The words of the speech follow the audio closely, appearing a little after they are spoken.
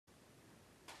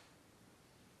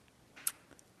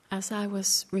As I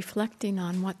was reflecting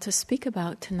on what to speak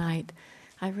about tonight,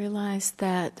 I realized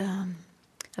that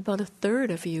about a third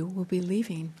of you will be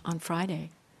leaving on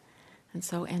Friday, and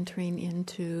so entering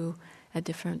into a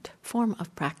different form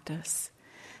of practice.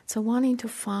 So wanting to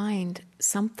find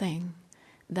something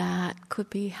that could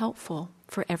be helpful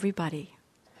for everybody.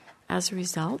 As a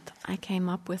result, I came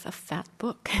up with a fat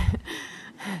book.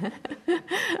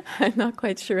 I'm not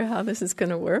quite sure how this is going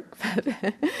to work, but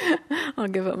I'll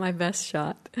give it my best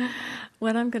shot.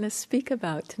 What I'm going to speak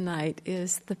about tonight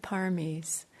is the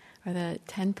paramis, or the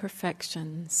 10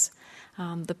 perfections.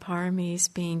 The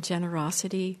paramis being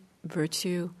generosity,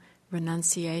 virtue,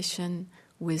 renunciation,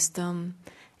 wisdom,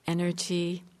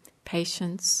 energy,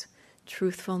 patience,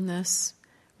 truthfulness,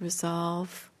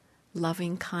 resolve,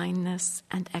 loving kindness,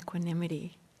 and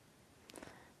equanimity.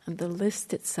 And the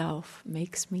list itself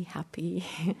makes me happy.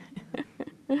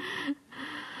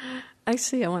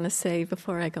 Actually, I want to say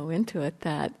before I go into it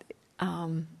that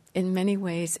in many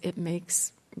ways it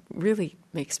really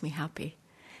makes me happy.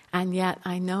 And yet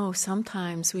I know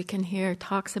sometimes we can hear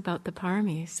talks about the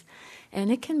paramis,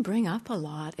 and it can bring up a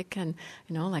lot. It can,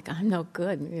 like, I'm no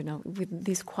good,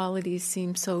 these qualities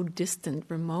seem so distant,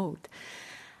 remote.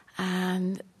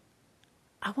 And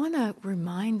I want to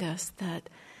remind us that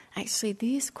actually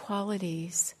these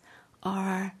qualities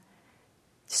are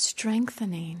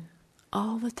strengthening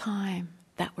all the time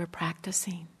that we're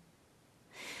practicing.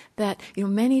 That,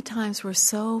 many times we're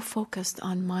so focused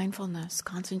on mindfulness,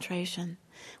 concentration,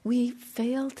 we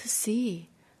fail to see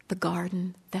the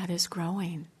garden that is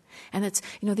growing. And it's,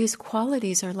 these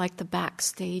qualities are like the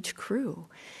backstage crew.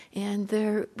 And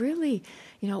they're really,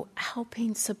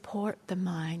 helping support the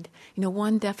mind.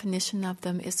 One definition of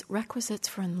them is requisites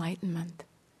for enlightenment.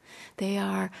 They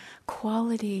are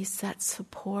qualities that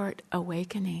support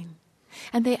awakening.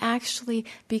 And they actually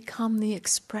become the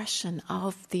expression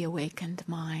of the awakened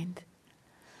mind.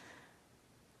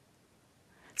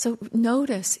 So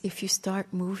notice if you start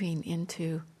moving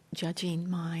into judging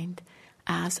mind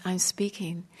as I'm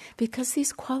speaking, because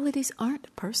these qualities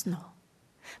aren't personal.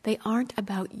 They aren't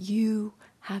about you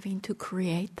having to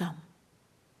create them.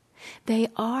 They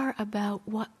are about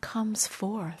what comes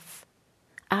forth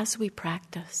as we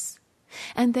practice.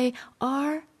 And they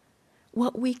are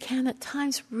what we can at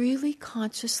times really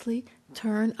consciously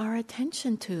turn our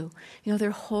attention to.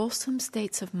 They're wholesome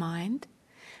states of mind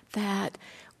that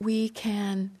we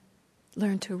can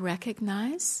learn to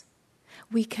recognize.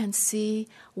 We can see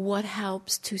what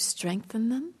helps to strengthen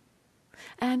them.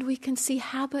 And we can see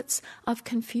habits of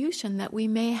confusion that we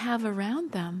may have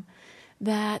around them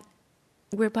that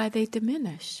whereby they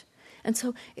diminish. And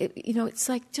so, it's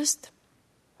like just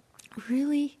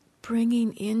really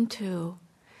bringing into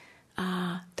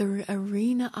the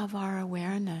arena of our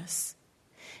awareness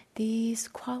these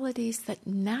qualities that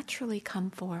naturally come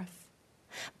forth,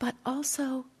 but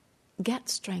also get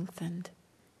strengthened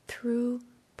through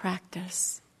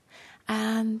practice,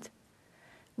 and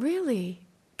really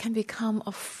can become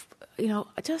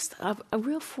just a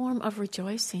real form of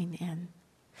rejoicing in.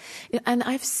 And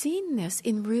I've seen this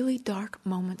in really dark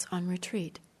moments on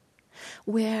retreat,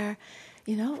 where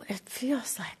it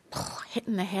feels like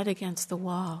hitting the head against the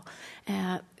wall.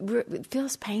 It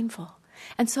feels painful.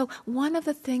 And so one of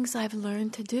the things I've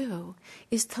learned to do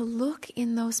is to look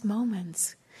in those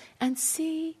moments and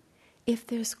see if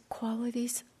there's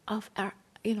qualities of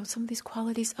some of these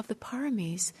qualities of the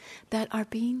paramis that are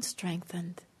being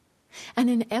strengthened. And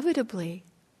inevitably,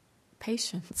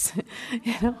 patience,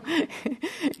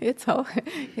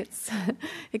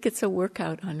 it gets a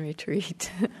workout on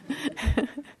retreat.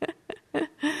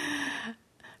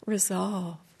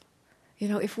 Resolve.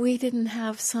 If we didn't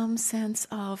have some sense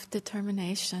of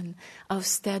determination, of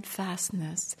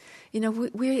steadfastness,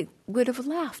 we would have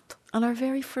left on our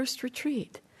very first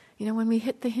retreat. When we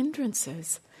hit the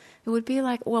hindrances, it would be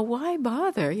like, well, why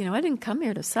bother? I didn't come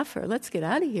here to suffer. Let's get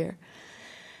out of here.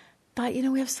 But,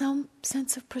 we have some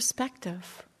sense of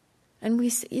perspective. And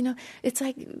it's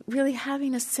like really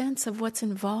having a sense of what's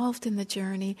involved in the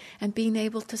journey and being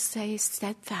able to stay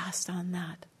steadfast on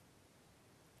that.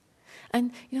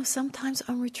 And, sometimes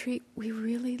on retreat, we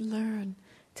really learn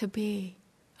to be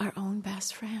our own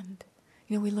best friend.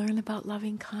 We learn about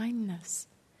loving kindness.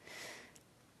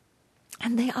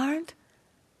 And they aren't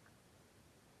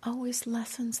always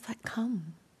lessons that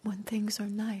come when things are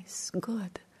nice,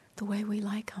 good, the way we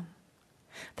like them.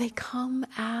 They come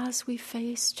as we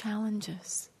face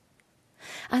challenges.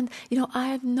 And, I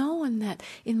have known that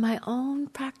in my own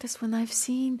practice when I've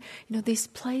seen, these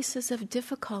places of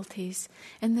difficulties,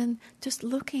 and then just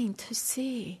looking to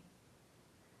see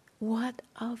what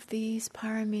of these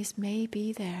paramis may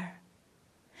be there,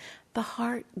 the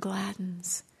heart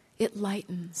gladdens it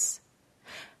lightens.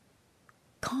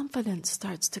 Confidence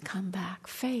starts to come back,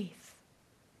 faith.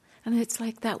 And it's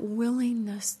like that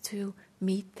willingness to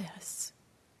meet this.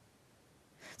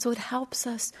 So it helps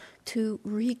us to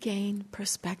regain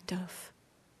perspective.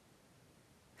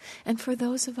 And for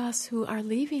those of us who are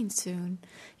leaving soon,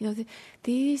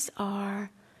 these are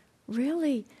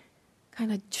really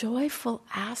kind of joyful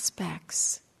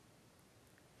aspects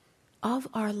of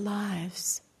our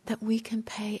lives that we can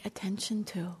pay attention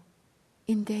to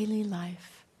in daily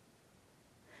life,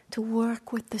 to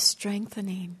work with the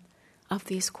strengthening of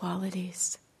these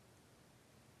qualities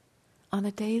on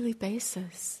a daily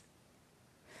basis.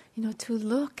 To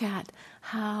look at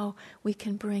how we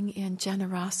can bring in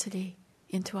generosity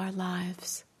into our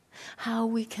lives, how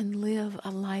we can live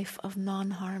a life of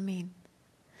non-harming,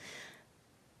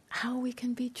 how we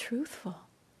can be truthful,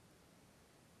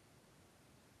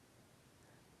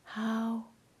 how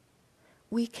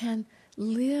we can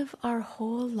live our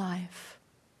whole life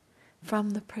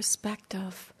from the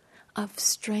perspective of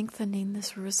strengthening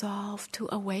this resolve to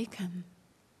awaken.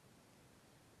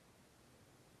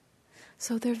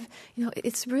 So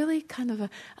it's really kind of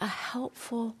a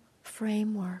helpful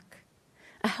framework,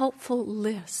 a helpful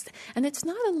list. And it's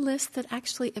not a list that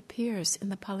actually appears in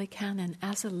the Pali Canon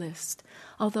as a list,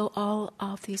 although all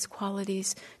of these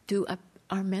qualities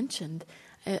are mentioned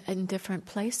in different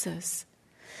places.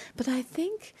 But I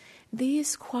think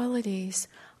these qualities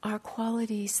are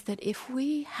qualities that if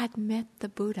we had met the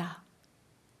Buddha,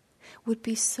 would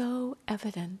be so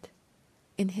evident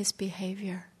in his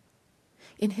behavior,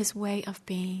 in his way of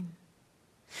being.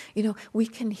 We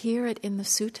can hear it in the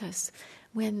suttas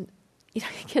when he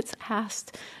gets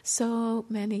asked so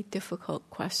many difficult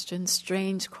questions,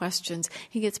 strange questions.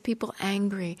 He gets people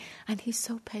angry, and he's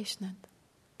so patient.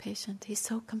 He's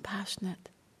so compassionate.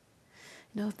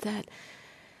 That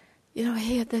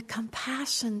he had the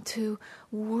compassion to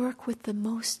work with the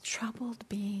most troubled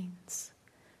beings,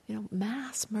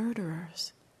 mass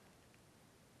murderers.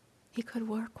 He could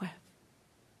work with.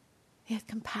 He had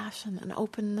compassion and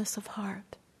openness of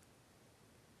heart.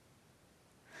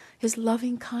 His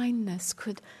loving kindness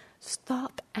could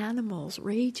stop animals,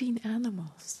 raging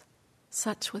animals.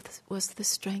 Such was the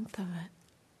strength of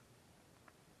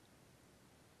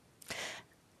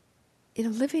it.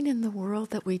 Living in the world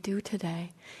that we do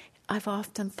today, I've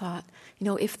often thought,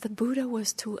 if the Buddha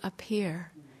was to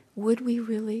appear, would we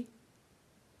really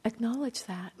acknowledge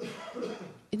that?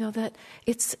 That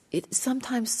it's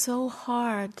sometimes so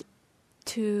hard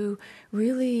to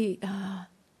really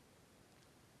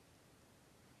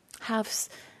have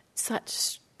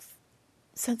such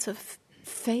sense of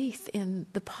faith in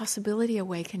the possibility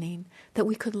awakening that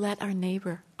we could let our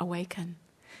neighbor awaken.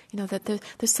 That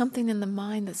there's something in the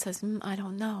mind that says, I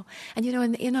don't know. And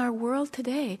in our world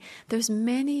today, there's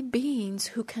many beings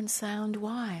who can sound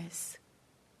wise.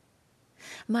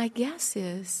 My guess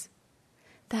is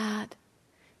that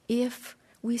if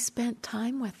we spent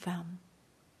time with them,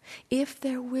 if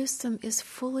their wisdom is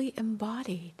fully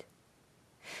embodied,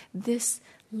 this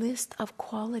list of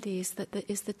qualities that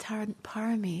is the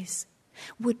paramis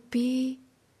would be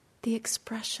the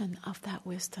expression of that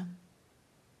wisdom.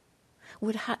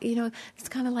 It's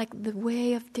kind of like the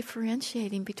way of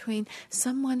differentiating between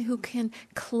someone who can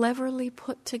cleverly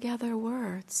put together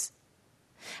words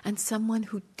and someone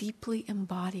who deeply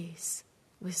embodies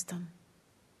wisdom.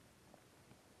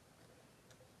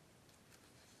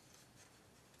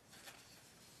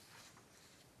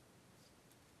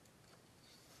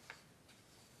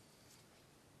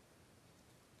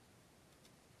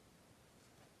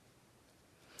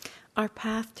 Our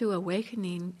path to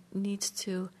awakening needs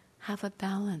to have a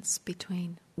balance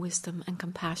between wisdom and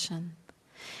compassion.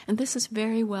 And this is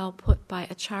very well put by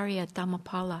Acharya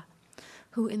Dhammapala,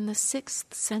 who in the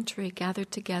 6th century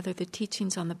gathered together the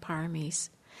teachings on the paramis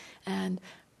and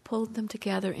pulled them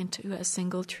together into a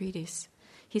single treatise.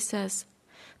 He says,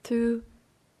 through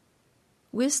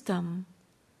wisdom,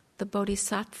 the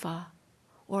bodhisattva,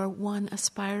 or one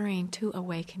aspiring to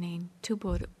awakening, to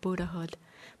Buddhahood,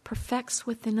 perfects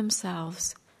within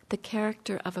themselves the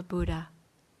character of a Buddha.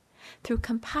 Through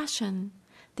compassion,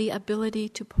 the ability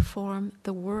to perform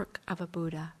the work of a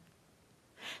Buddha.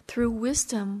 Through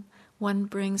wisdom, one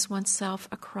brings oneself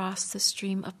across the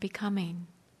stream of becoming.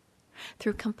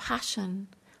 Through compassion,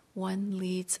 one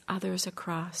leads others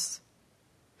across.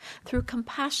 Through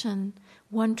compassion,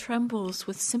 one trembles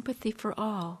with sympathy for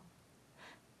all.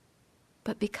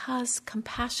 But because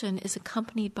compassion is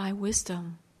accompanied by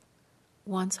wisdom,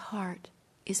 one's heart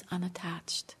is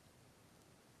unattached.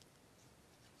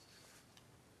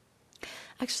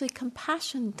 Actually,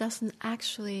 compassion doesn't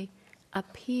actually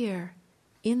appear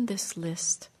in this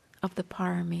list of the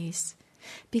paramis,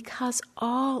 because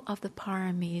all of the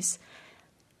paramis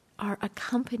are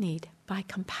accompanied by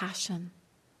compassion,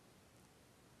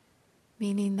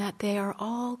 meaning that they are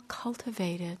all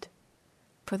cultivated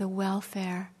for the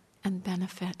welfare and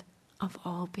benefit of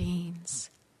all beings.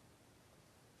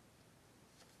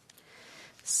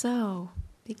 So,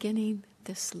 beginning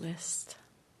this list,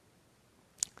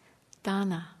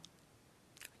 dana,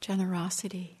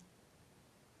 generosity,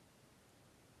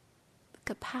 the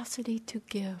capacity to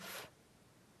give,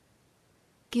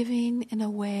 giving in a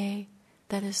way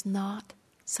that is not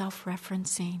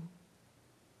self-referencing.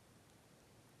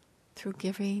 Through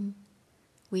giving,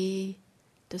 we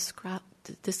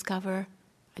discover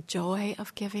a joy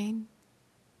of giving.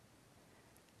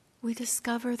 We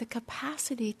discover the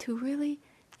capacity to really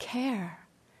care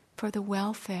for the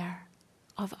welfare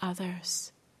of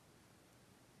others.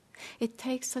 It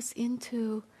takes us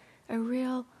into a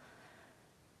real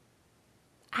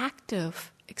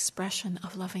active expression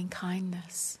of loving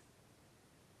kindness.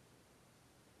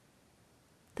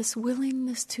 This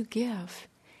willingness to give,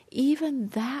 even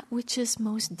that which is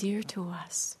most dear to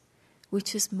us,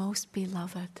 which is most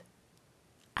beloved,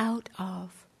 out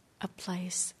of a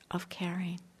place of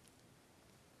caring.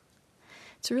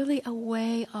 It's really a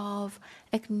way of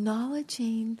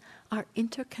acknowledging our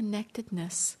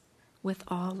interconnectedness with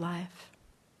all life.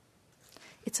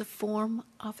 It's a form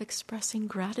of expressing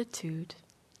gratitude.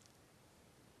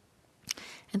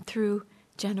 And through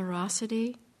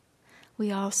generosity,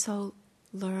 we also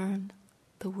learn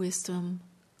the wisdom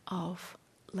of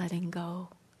letting go,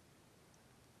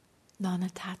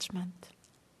 non-attachment.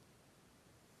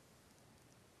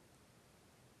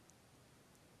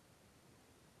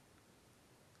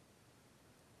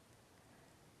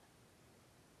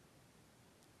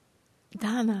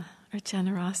 Dana, or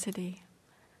generosity.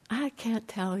 I can't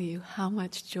tell you how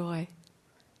much joy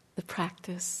the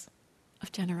practice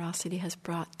of generosity has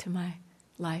brought to my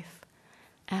life.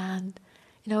 And,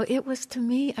 it was to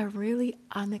me a really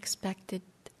unexpected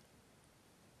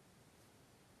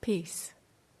piece.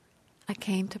 I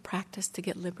came to practice to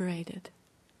get liberated.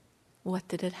 What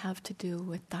did it have to do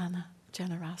with dana,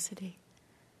 generosity?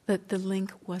 That the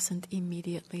link wasn't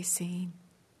immediately seen.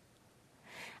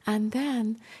 And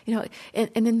then, and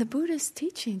in the Buddha's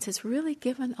teachings, it's really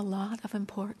given a lot of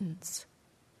importance.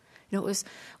 It was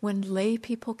when lay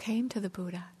people came to the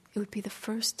Buddha, it would be the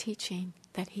first teaching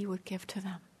that he would give to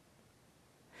them.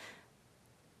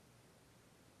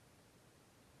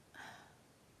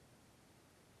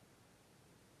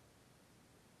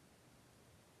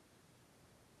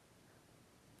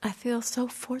 I feel so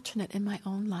fortunate in my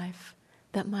own life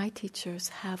that my teachers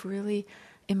have really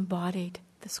embodied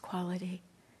this quality.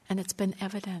 And it's been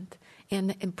evident,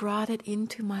 and it brought it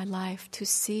into my life to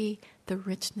see the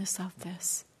richness of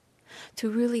this, to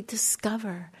really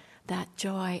discover that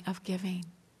joy of giving.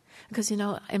 Because, in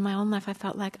my own life, I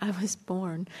felt like I was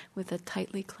born with a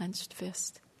tightly clenched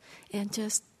fist and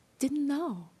just didn't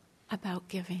know about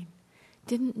giving,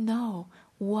 didn't know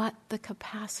what the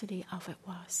capacity of it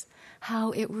was,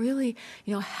 how it really,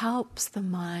 helps the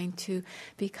mind to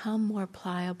become more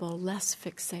pliable, less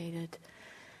fixated.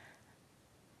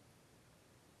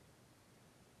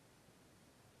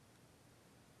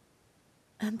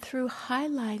 And through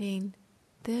highlighting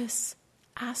this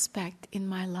aspect in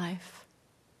my life,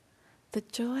 the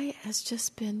joy has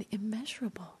just been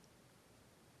immeasurable.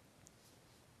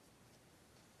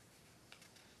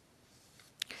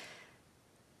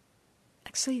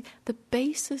 Actually, the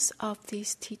basis of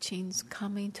these teachings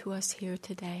coming to us here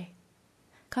today,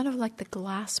 kind of like the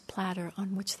glass platter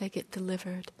on which they get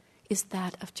delivered, is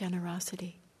that of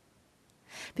generosity.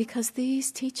 Because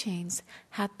these teachings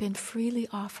have been freely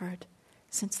offered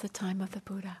since the time of the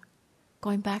Buddha,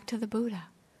 going back to the Buddha.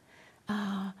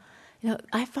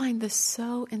 I find this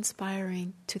so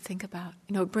inspiring to think about.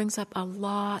 It brings up a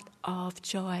lot of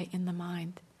joy in the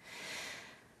mind.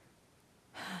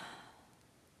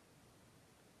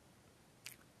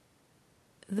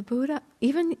 The Buddha,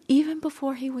 even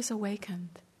before he was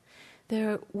awakened,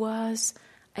 there was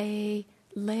a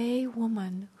lay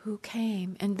woman who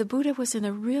came, and the Buddha was in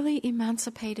a really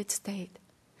emancipated state.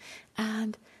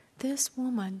 And this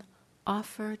woman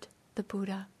offered the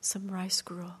Buddha some rice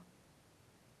gruel.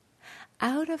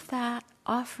 Out of that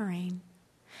offering,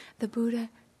 the Buddha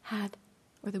had,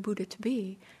 or the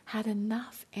Buddha-to-be, had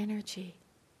enough energy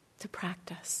to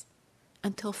practice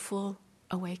until full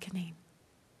awakening.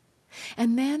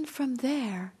 And then from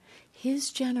there,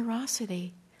 his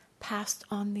generosity passed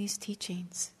on these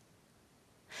teachings.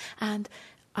 And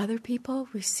other people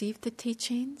received the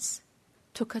teachings,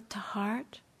 took it to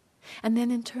heart, and then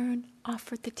in turn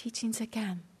offered the teachings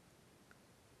again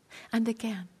and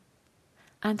again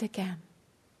and again.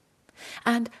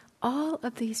 And all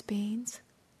of these beings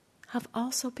have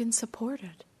also been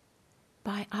supported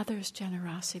by others'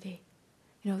 generosity.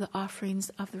 The offerings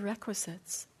of the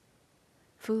requisites: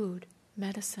 food,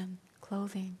 medicine,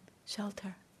 clothing,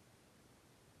 shelter.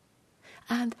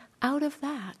 And out of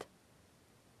that,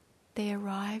 they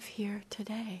arrive here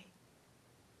today.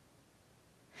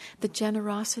 The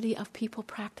generosity of people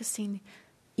practicing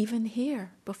even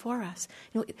here before us.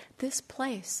 This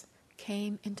place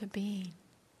came into being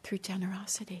through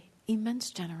generosity,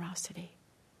 immense generosity.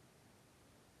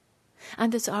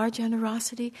 And it's our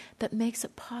generosity that makes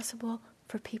it possible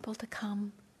for people to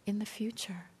come in the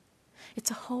future.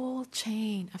 It's a whole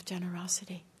chain of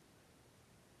generosity.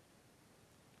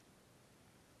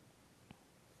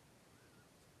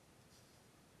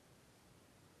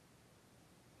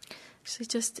 So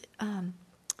just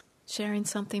sharing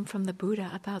something from the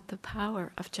Buddha about the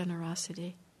power of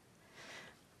generosity.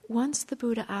 Once the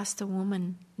Buddha asked a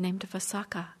woman named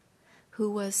Vasaka, who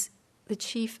was the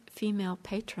chief female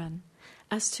patron,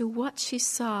 as to what she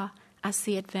saw as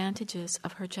the advantages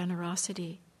of her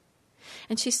generosity.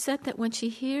 And she said that when she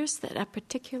hears that a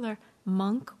particular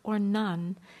monk or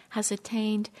nun has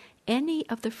attained any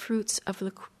of the fruits of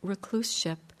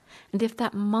recluseship, and if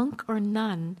that monk or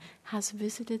nun has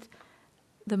visited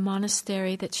the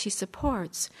monastery that she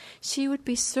supports, she would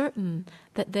be certain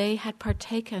that they had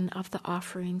partaken of the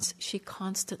offerings she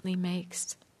constantly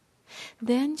makes.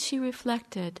 Then she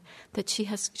reflects that she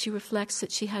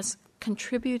has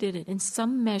contributed in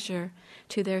some measure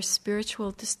to their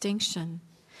spiritual distinction,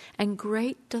 and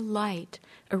great delight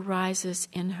arises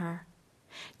in her.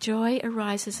 Joy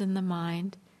arises in the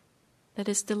mind that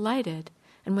is delighted,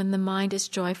 and when the mind is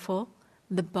joyful,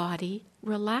 the body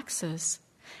relaxes.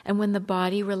 And when the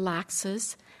body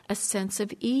relaxes, a sense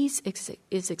of ease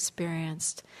is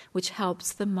experienced, which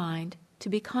helps the mind to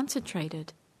be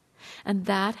concentrated. And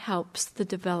that helps the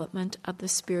development of the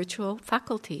spiritual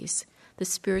faculties, the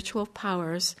spiritual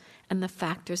powers, and the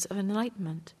factors of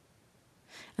enlightenment.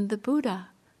 And the Buddha,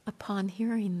 upon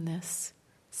hearing this,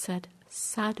 said,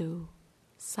 "Sadhu,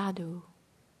 sadhu,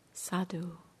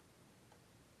 sadhu."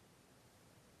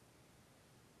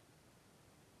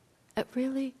 It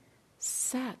really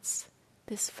sets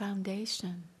this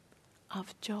foundation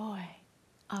of joy,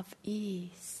 of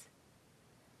ease,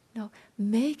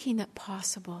 making it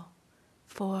possible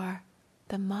for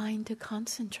the mind to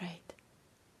concentrate,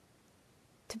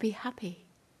 to be happy,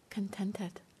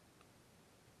 contented.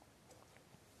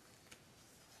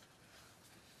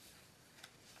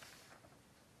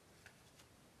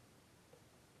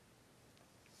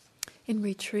 In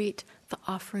retreat, the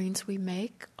offerings we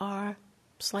make are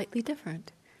slightly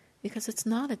different, because it's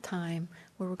not a time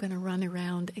where we're going to run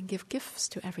around and give gifts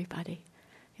to everybody.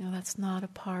 That's not a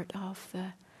part of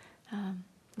the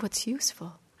what's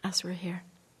useful as we're here.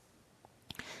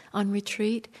 On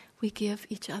retreat, we give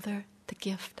each other the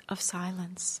gift of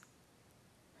silence,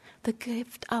 the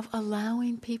gift of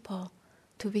allowing people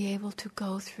to be able to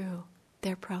go through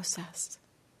their process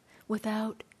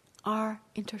without our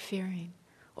interfering,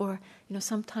 or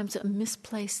sometimes a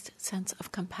misplaced sense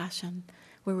of compassion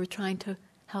where we're trying to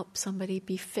help somebody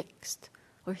be fixed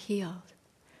or healed.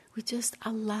 We just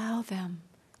allow them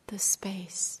the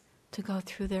space to go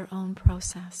through their own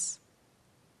process.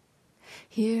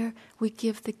 Here we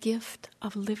give the gift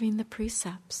of living the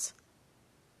precepts.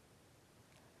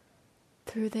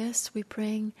 Through this we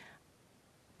bring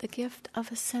the gift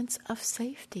of a sense of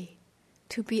safety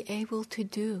to be able to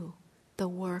do the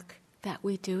work that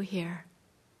we do here.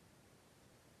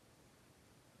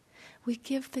 We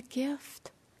give the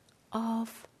gift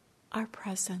of our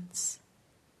presence,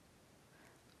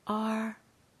 our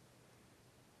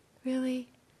really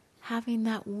having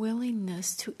that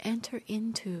willingness to enter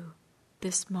into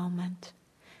this moment,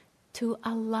 to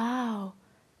allow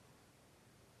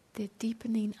the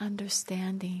deepening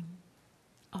understanding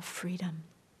of freedom.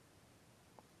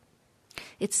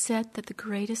 It's said that the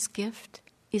greatest gift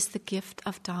is the gift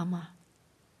of Dhamma.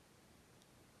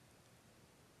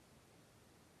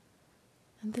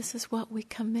 And this is what we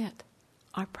commit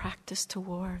our practice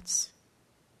towards.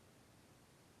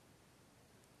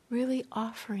 Really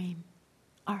offering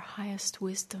our highest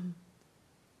wisdom.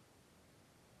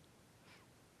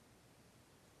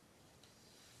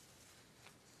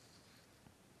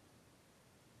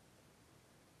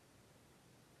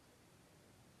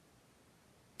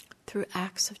 Through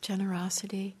acts of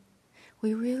generosity,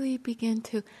 we really begin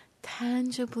to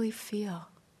tangibly feel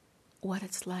what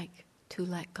it's like to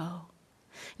let go.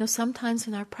 Sometimes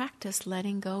in our practice,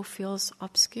 letting go feels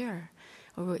obscure,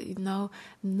 or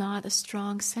not a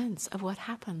strong sense of what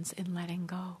happens in letting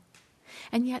go.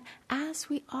 And yet, as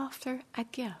we offer a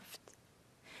gift,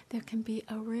 there can be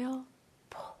a real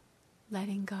pull,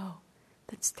 letting go,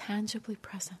 that's tangibly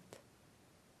present.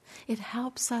 It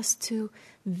helps us to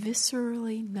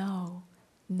viscerally know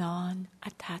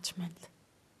non-attachment,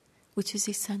 which is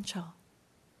essential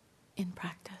in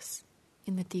practice,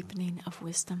 in the deepening of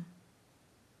wisdom.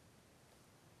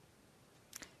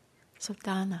 So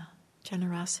dana,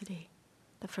 generosity,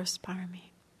 the first parami.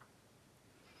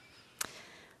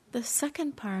 The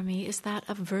second parami is that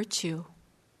of virtue,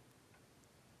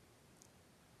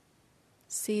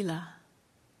 sila,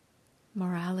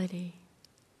 morality.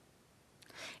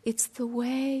 It's the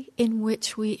way in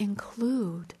which we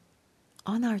include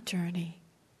on our journey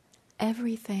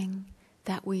everything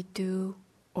that we do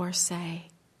or say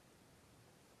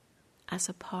as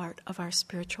a part of our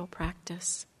spiritual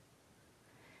practice.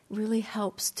 It really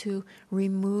helps to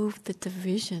remove the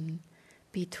division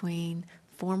between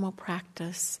formal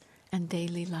practice and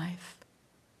daily life.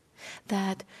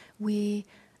 That we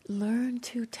learn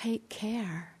to take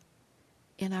care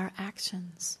in our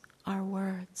actions, our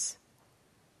words,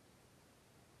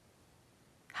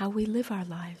 how we live our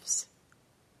lives.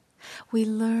 We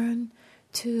learn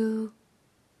to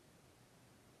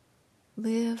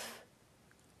live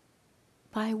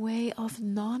by way of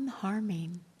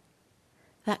non-harming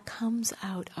that comes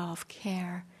out of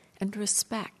care and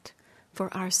respect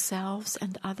for ourselves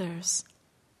and others.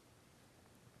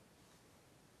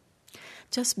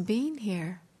 Just being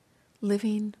here,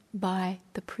 living by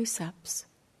the precepts,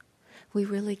 we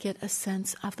really get a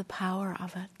sense of the power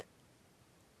of it.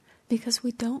 Because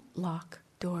we don't lock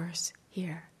doors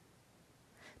here.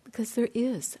 Because there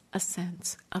is a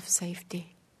sense of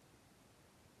safety.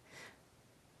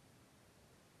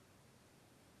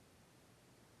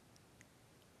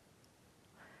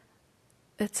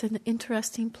 It's an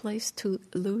interesting place to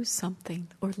lose something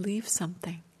or leave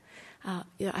something. I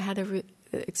had a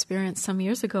experience some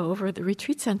years ago over at the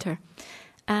retreat center.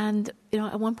 And,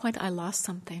 at one point I lost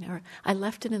something, or I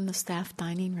left it in the staff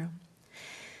dining room.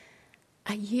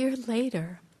 A year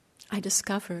later, I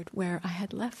discovered where I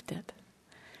had left it.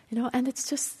 And it's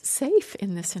just safe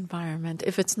in this environment.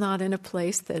 If it's not in a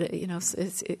place that,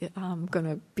 it's going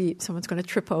to be, someone's going to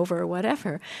trip over or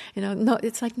whatever. No,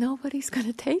 it's like nobody's going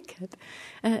to take it.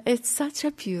 It's such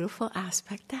a beautiful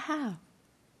aspect to have.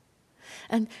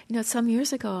 And, some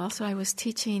years ago also I was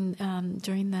teaching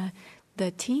during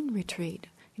the teen retreat,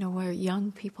 where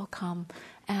young people come.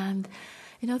 And,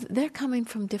 they're coming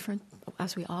from different,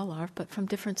 as we all are, but from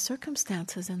different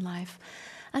circumstances in life.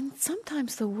 And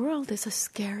sometimes the world is a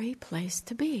scary place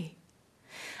to be.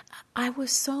 I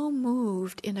was so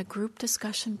moved in a group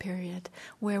discussion period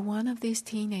where one of these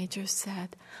teenagers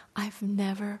said, "I've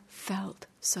never felt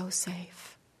so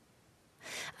safe."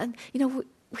 And,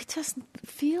 we just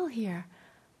feel here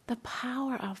the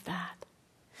power of that.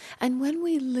 And when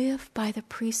we live by the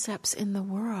precepts in the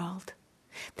world,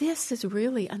 this is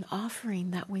really an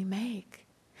offering that we make,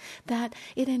 that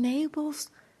it enables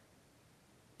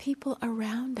people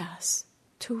around us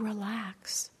to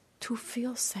relax, to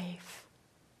feel safe.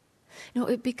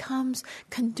 It becomes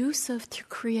conducive to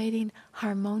creating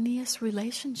harmonious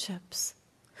relationships,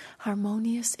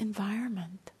 harmonious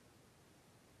environment.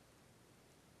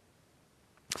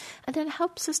 And it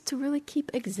helps us to really keep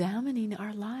examining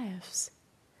our lives,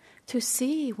 to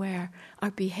see where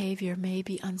our behavior may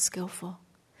be unskillful,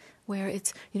 where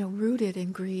it's, rooted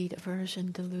in greed,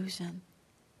 aversion, delusion.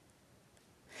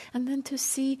 And then to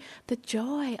see the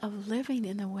joy of living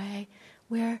in a way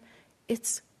where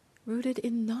it's rooted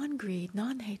in non-greed,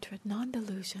 non-hatred,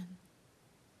 non-delusion.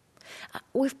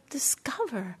 We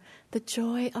discover the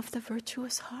joy of the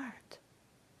virtuous heart.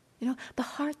 The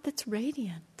heart that's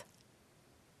radiant.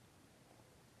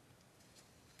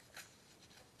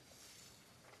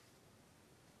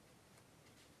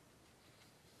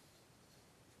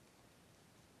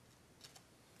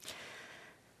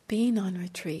 Being on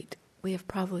retreat, we have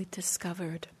probably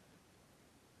discovered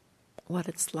what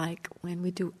it's like when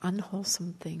we do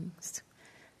unwholesome things.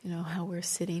 How we're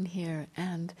sitting here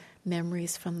and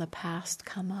memories from the past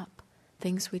come up.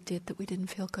 Things we did that we didn't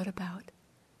feel good about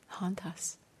haunt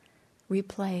us,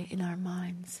 replay in our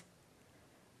minds.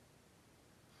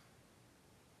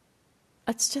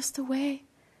 It's just a way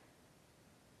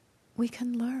we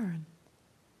can learn.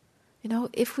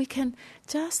 If we can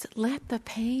just let the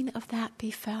pain of that be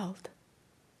felt,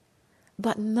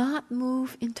 but not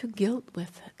move into guilt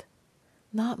with it,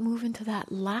 not move into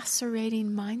that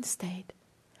lacerating mind state,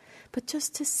 but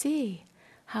just to see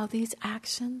how these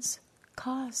actions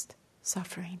caused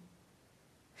suffering.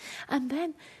 And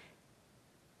then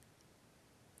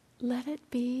let it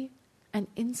be an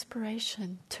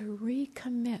inspiration to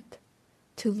recommit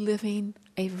to living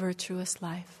a virtuous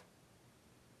life,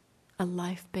 a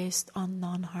life based on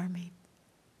non-harming.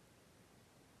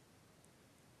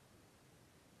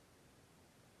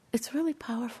 It's really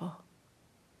powerful.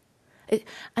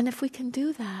 And if we can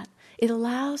do that, it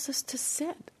allows us to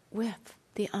sit with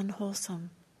the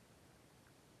unwholesome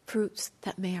fruits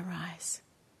that may arise.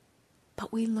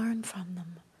 But we learn from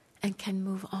them and can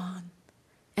move on.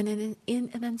 And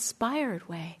in an inspired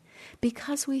way,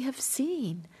 because we have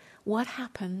seen what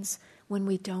happens when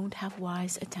we don't have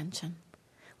wise attention,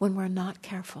 when we're not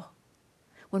careful,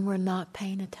 when we're not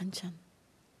paying attention.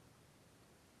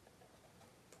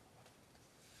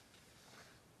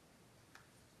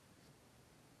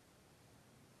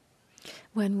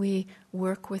 When we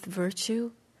work with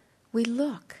virtue, we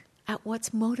look at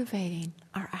what's motivating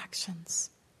our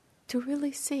actions to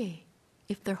really see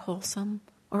if they're wholesome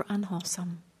or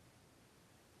unwholesome.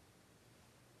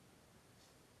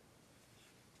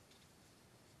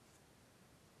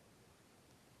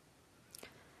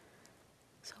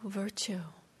 So virtue,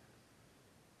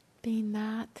 being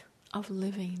that of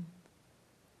living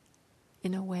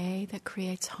in a way that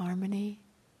creates harmony,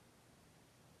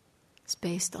 is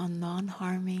based on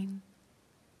non-harming,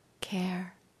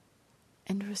 care,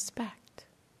 and respect.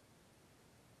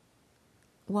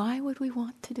 Why would we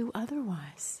want to do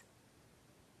otherwise?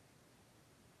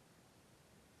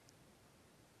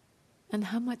 And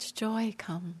how much joy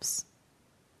comes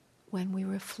when we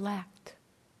reflect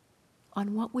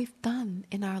on what we've done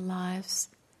in our lives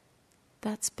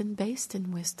that's been based in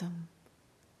wisdom,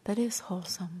 that is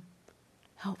wholesome,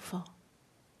 helpful.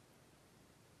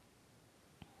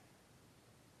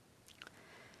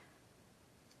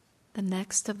 The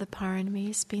next of the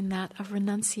paramis being that of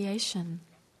renunciation.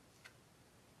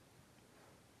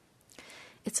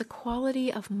 It's a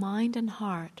quality of mind and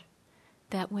heart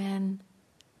that, when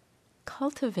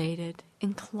cultivated,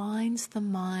 inclines the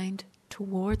mind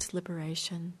towards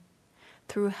liberation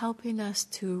through helping us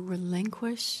to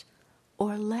relinquish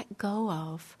or let go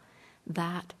of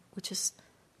that which is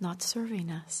not serving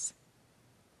us.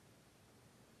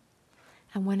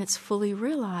 And when it's fully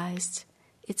realized,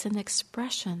 it's an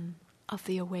expression of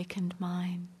the awakened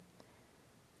mind,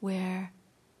 where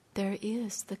there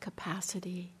is the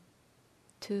capacity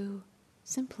to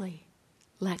simply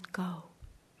let go,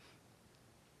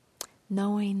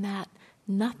 knowing that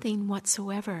nothing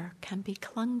whatsoever can be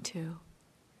clung to,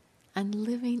 and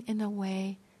living in a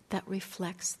way that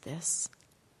reflects this.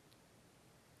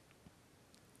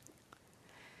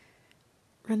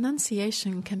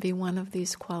 Renunciation can be one of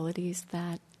these qualities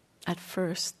that at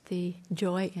first the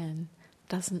joy in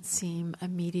doesn't seem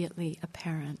immediately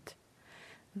apparent.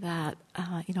 That,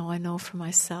 I know for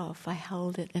myself, I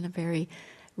held it in a very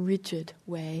rigid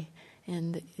way,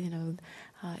 and,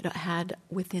 it had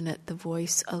within it the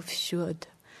voice of should.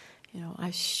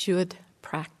 I should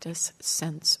practice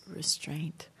sense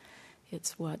restraint.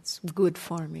 It's what's good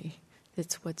for me.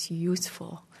 It's what's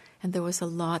useful. And there was a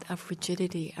lot of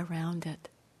rigidity around it.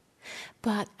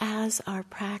 But as our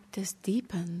practice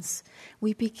deepens,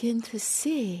 we begin to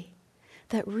see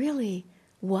that really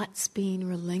what's being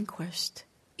relinquished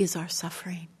is our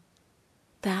suffering.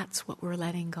 That's what we're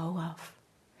letting go of.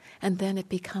 And then it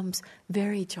becomes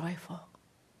very joyful.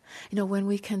 When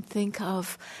we can think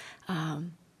of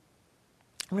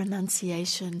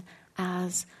renunciation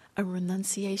as a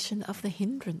renunciation of the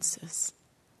hindrances,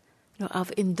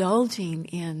 of indulging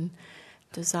in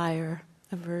desire,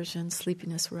 aversion,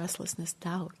 sleepiness, restlessness,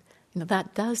 doubt,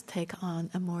 that does take on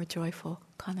a more joyful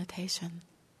connotation.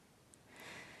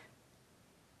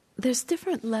 There's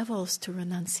different levels to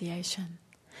renunciation.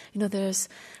 There's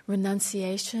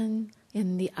renunciation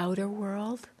in the outer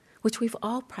world, which we've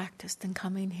all practiced in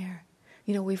coming here.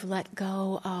 We've let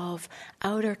go of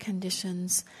outer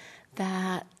conditions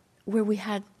where we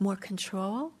had more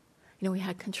control. We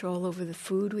had control over the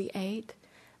food we ate.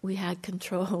 We had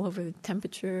control over the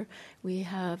temperature. We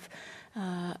have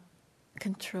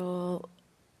control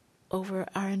over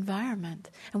our environment.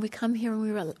 And we come here and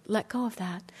we let go of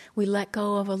that. We let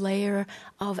go of a layer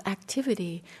of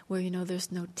activity where,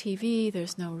 there's no TV,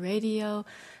 there's no radio,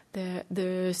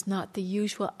 there's not the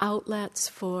usual outlets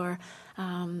for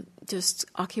just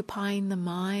occupying the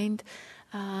mind.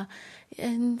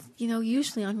 And,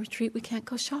 usually on retreat we can't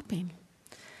go shopping.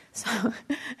 So,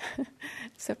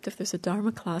 except if there's a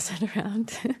Dharma closet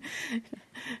around, you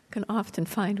can often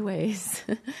find ways.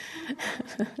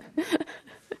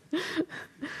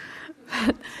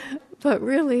 But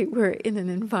really, we're in an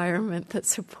environment that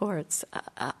supports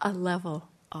a level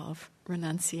of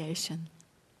renunciation.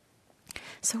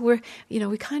 So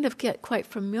we kind of get quite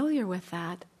familiar with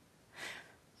that.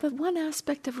 But one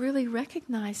aspect of really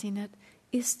recognizing it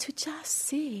is to just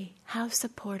see how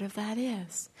supportive that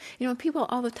is. You know, people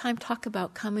all the time talk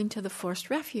about coming to the forced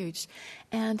refuge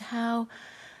and how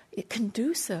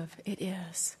conducive it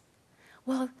is.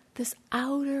 Well, this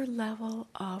outer level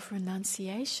of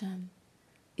renunciation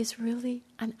is really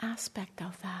an aspect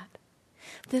of that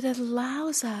it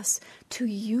allows us to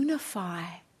unify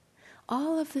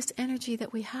all of this energy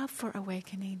that we have for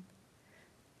awakening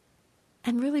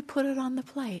and really put it on the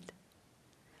plate.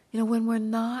 You know, when we're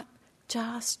not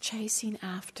just chasing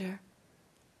after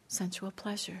sensual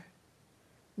pleasure,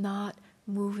 not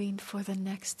moving for the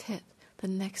next hit, the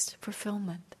next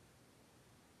fulfillment.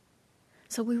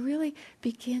 So we really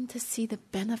begin to see the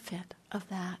benefit of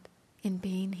that in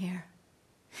being here.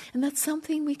 And that's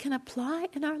something we can apply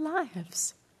in our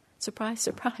lives. Surprise,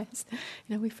 surprise.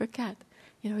 You know, we forget.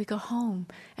 You know, we go home,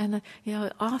 and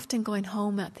often going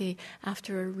home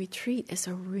after a retreat is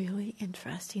a really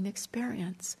interesting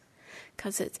experience,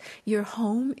 because your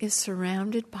home is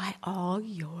surrounded by all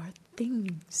your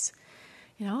things,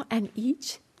 and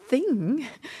each thing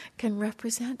can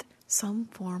represent some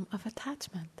form of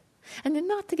attachment. And then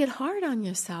not to get hard on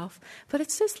yourself, but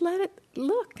it's just let it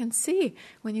look and see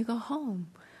when you go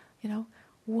home,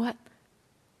 what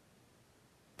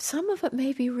some of it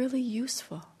may be really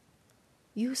useful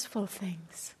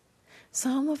things.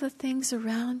 Some of the things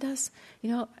around us,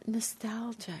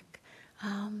 nostalgic.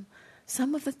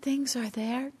 Some of the things are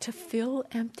there to fill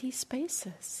empty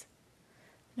spaces,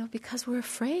 because we're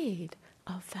afraid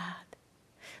of that.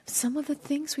 Some of the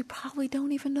things we probably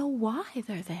don't even know why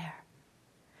they're there.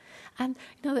 And,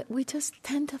 that we just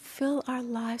tend to fill our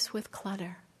lives with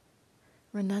clutter.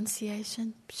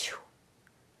 Renunciation,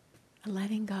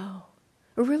 letting go.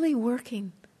 We're really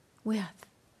working with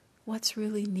what's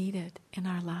really needed in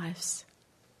our lives.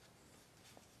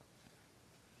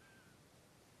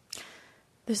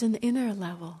 There's an inner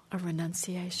level of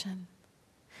renunciation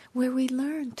where we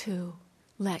learn to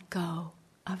let go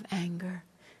of anger.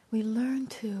 We learn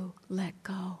to let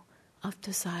go of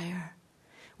desire.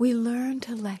 We learn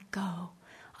to let go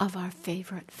of our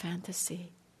favorite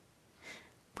fantasy.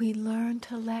 We learn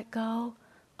to let go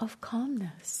of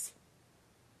calmness,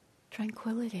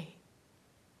 tranquility.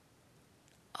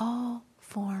 All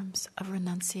forms of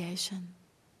renunciation.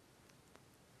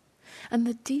 And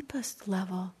the deepest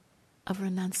level of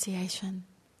renunciation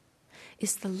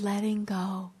is the letting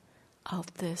go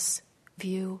of this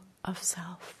view of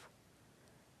self,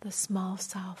 the small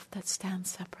self that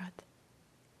stands separate.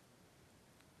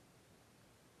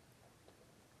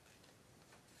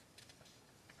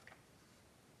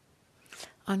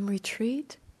 On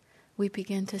retreat, we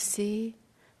begin to see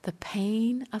the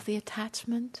pain of the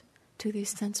attachment to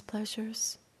these sense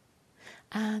pleasures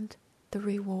and the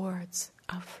rewards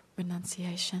of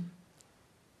renunciation.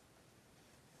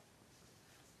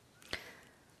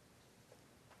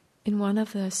 In one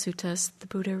of the suttas, the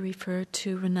Buddha referred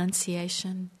to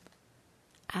renunciation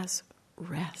as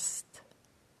rest.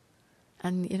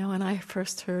 And, when I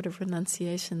first heard of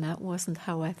renunciation, that wasn't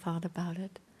how I thought about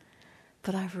it.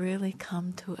 But I've really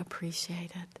come to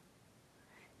appreciate it.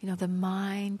 The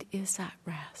mind is at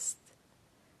rest.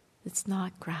 It's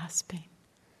not grasping.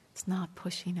 It's not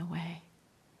pushing away.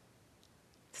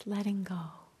 It's letting go,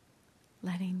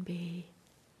 letting be.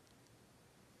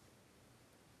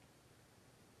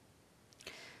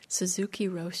 Suzuki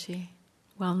Roshi,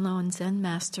 well-known Zen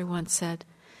master, once said,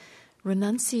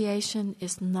 "Renunciation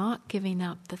is not giving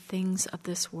up the things of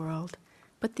this world,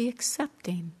 but the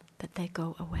accepting that they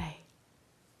go away."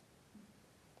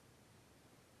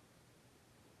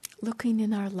 Looking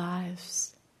in our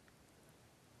lives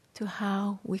to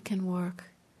how we can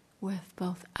work with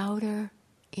both outer,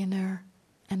 inner,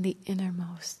 and the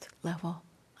innermost level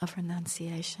of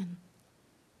renunciation.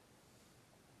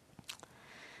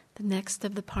 The next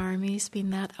of the paramis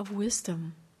being that of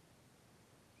wisdom.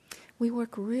 We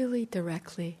work really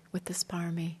directly with this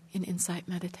parami in insight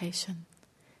meditation,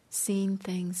 seeing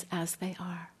things as they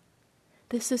are.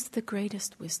 This is the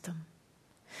greatest wisdom.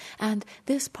 And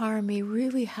this parami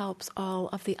really helps all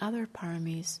of the other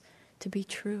paramis to be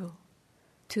true,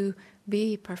 to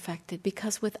be perfected,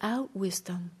 because without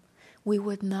wisdom, we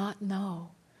would not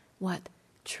know what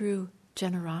true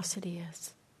generosity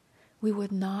is. We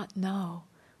would not know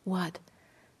what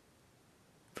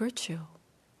virtue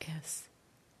is.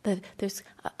 That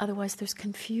otherwise there's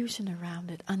confusion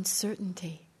around it,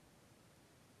 uncertainty.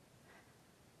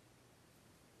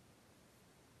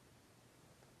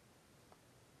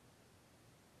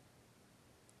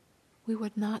 We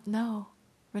would not know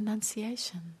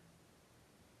renunciation.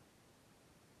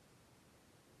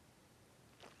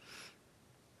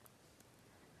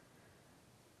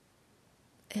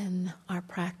 In our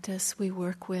practice, we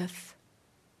work with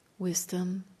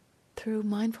wisdom through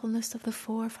mindfulness of the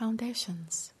 4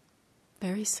 foundations.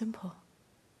 Very simple.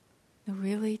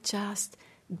 Really just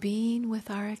being with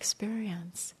our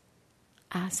experience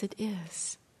as it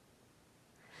is.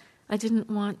 I didn't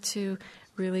want to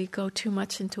really go too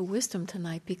much into wisdom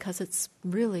tonight because it's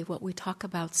really what we talk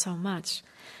about so much.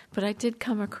 But I did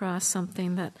come across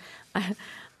something that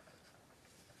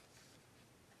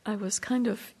I was kind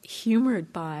of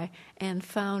humored by and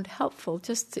found helpful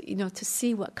just to, to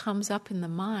see what comes up in the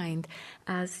mind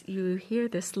as you hear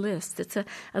this list. It's a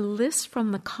list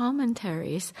from the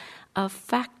commentaries of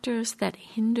factors that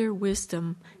hinder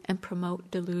wisdom and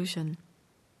promote delusion.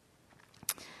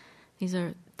 These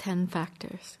are 10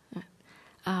 factors.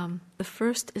 The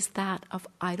first is that of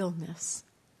idleness.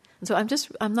 And so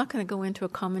I'm not going to go into a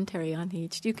commentary on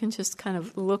each. You can just kind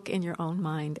of look in your own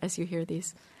mind as you hear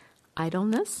these.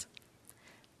 Idleness,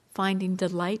 finding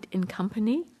delight in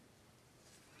company,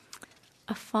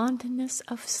 a fondness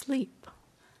of sleep,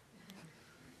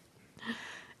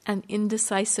 an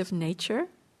indecisive nature,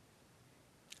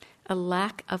 a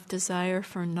lack of desire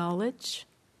for knowledge,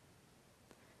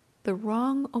 the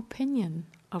wrong opinion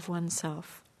of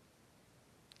oneself,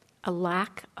 a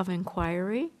lack of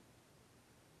inquiry,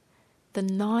 the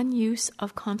non-use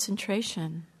of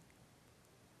concentration,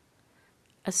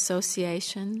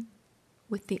 association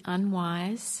with the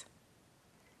unwise,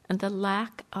 and the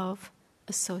lack of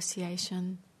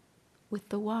association with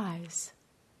the wise.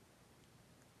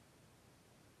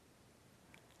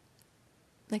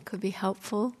 That could be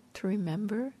helpful to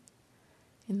remember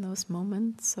in those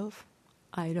moments of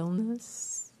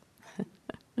idleness,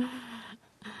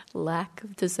 lack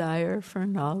of desire for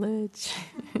knowledge,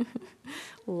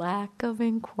 lack of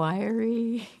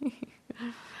inquiry,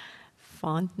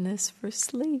 fondness for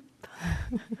sleep.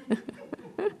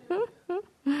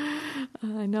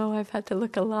 I know I've had to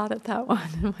look a lot at that one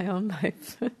in my own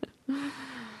life.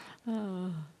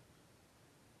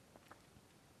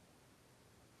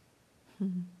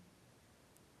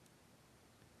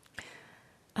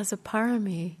 As a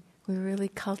parami, we really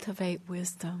cultivate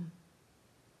wisdom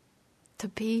to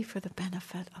be for the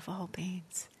benefit of all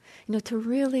beings. To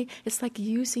really, it's like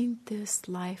using this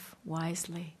life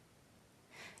wisely,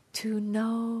 to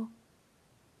know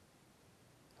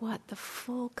what the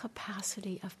full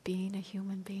capacity of being a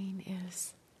human being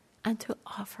is, and to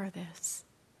offer this,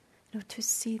 to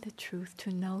see the truth, to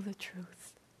know the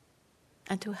truth,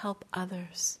 and to help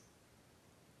others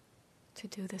to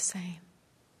do the same.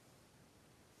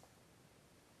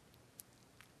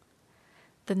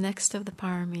 The next of the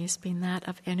paramis being that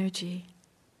of energy,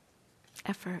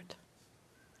 effort,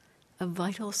 a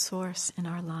vital source in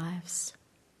our lives.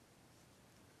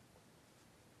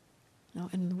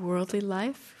 In worldly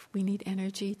life, we need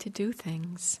energy to do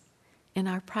things. In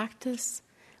our practice,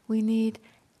 we need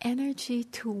energy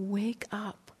to wake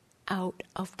up out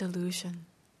of delusion,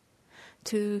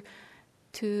 to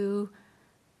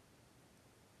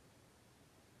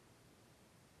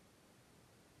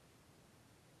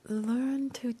learn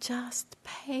to just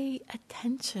pay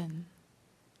attention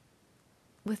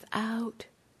without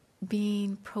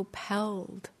being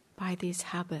propelled by these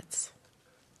habits.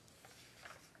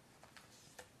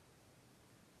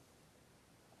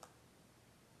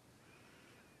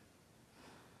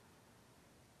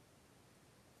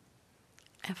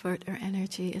 Effort or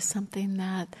energy is something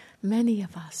that many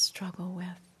of us struggle with.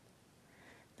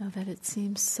 That it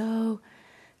seems so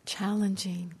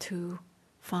challenging to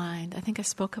find. I think I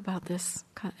spoke about this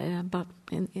about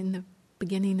in the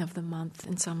beginning of the month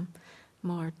in some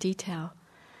more detail.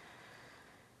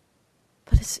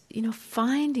 But it's,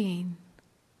 finding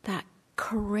that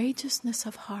courageousness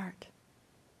of heart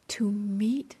to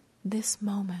meet this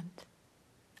moment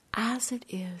as it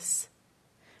is,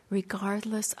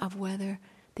 regardless of whether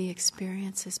the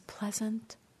experience is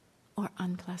pleasant or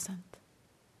unpleasant.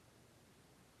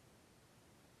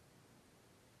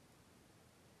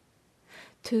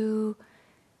 To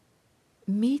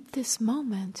meet this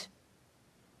moment,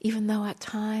 even though at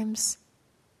times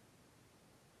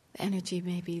the energy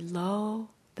may be low,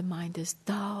 the mind is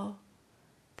dull,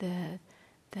 that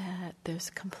there's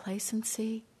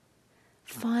complacency,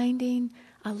 finding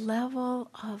a level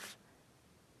of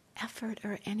effort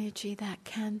or energy that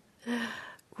can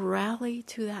rally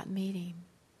to that meeting,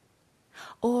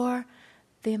 or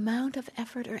the amount of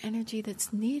effort or energy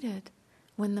that's needed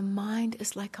when the mind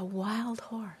is like a wild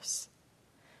horse.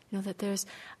 That there's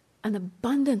an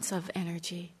abundance of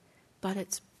energy, but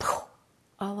it's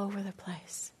all over the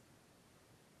place.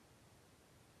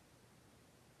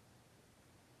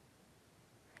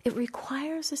 It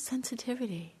requires a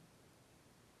sensitivity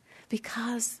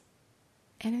because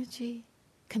energy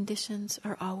conditions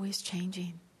are always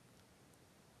changing.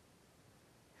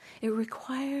 It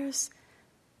requires,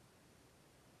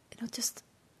 just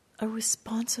a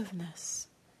responsiveness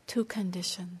to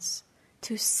conditions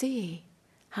to see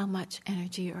how much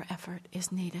energy or effort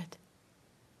is needed.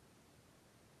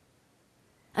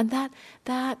 And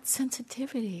that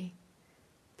sensitivity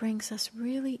brings us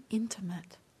really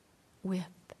intimate with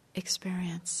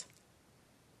experience,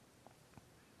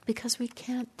 because we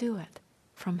can't do it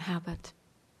from habit.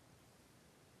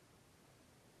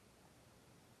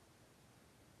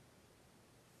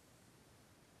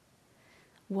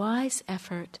 Wise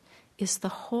effort is the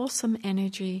wholesome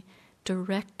energy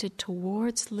directed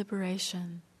towards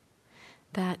liberation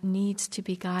that needs to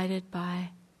be guided by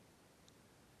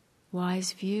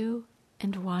wise view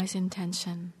and wise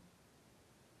intention.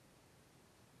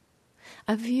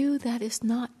 A view that is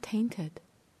not tainted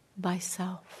by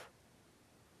self.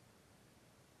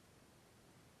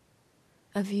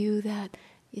 A view that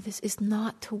is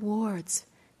not towards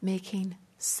making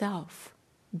self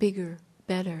bigger,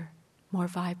 better, more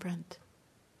vibrant,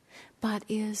 but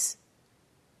is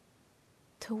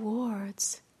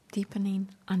towards deepening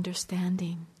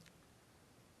understanding.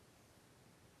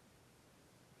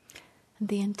 And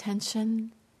the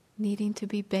intention needing to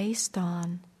be based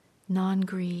on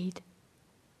non-greed,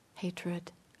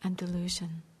 hatred, and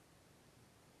delusion.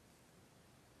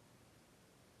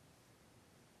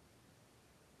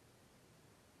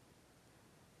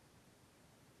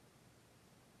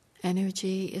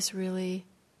 Energy is really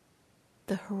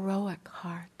the heroic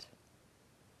heart,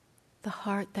 the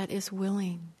heart that is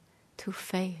willing to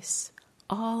face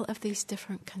all of these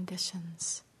different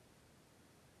conditions,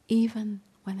 even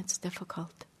when it's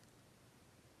difficult.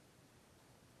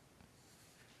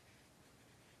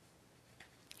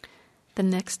 The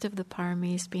next of the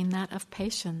paramis being that of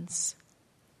patience.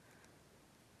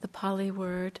 The Pali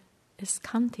word is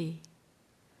khanti,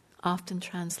 often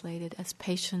translated as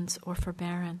patience or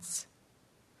forbearance.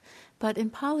 But in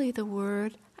Pali, the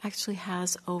word actually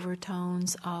has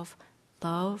overtones of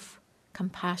love,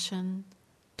 compassion,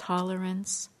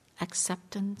 tolerance,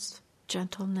 acceptance,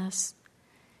 gentleness,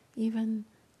 even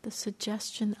the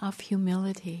suggestion of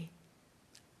humility.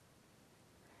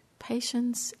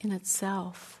 Patience in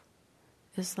itself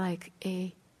is like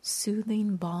a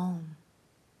soothing balm.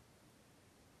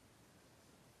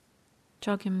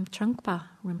 Chogyam Trungpa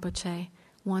Rinpoche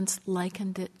once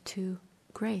likened it to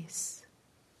grace.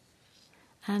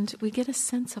 And we get a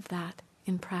sense of that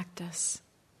in practice.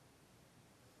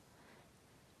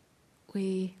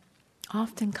 We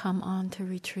often come on to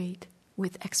retreat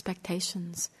with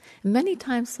expectations. Many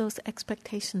times those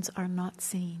expectations are not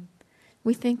seen.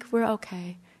 We think we're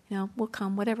okay, we'll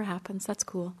come, whatever happens, that's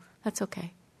cool, that's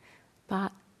okay.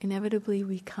 But inevitably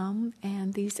we come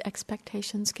and these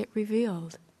expectations get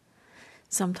revealed.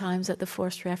 Sometimes at the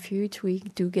forced refuge we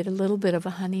do get a little bit of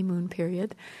a honeymoon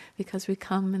period because we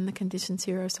come and the conditions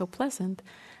here are so pleasant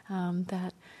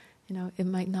that it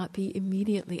might not be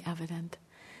immediately evident.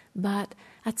 But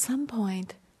at some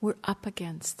point we're up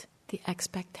against the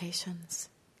expectations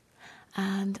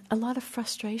and a lot of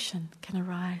frustration can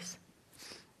arise.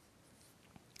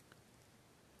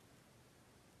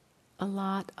 A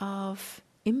lot of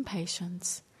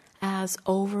impatience as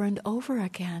over and over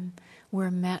again we're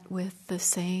met with the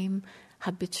same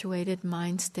habituated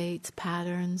mind states,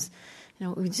 patterns.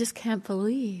 We just can't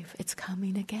believe it's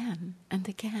coming again and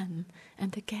again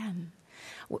and again.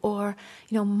 Or,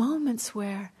 moments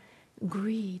where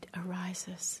greed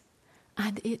arises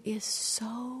and it is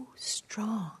so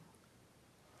strong.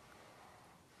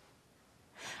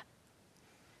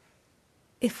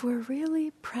 If we're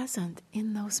really present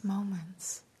in those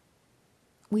moments,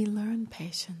 we learn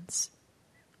patience.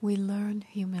 We learn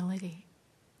humility.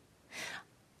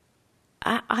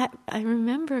 I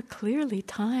remember clearly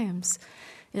times,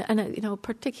 and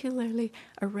particularly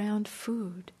around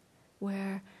food,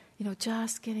 where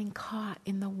just getting caught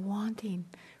in the wanting,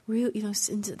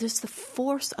 just the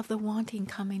force of the wanting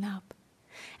coming up,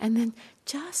 and then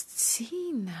just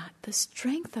seeing that, the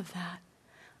strength of that,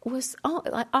 was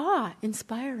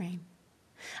awe-inspiring.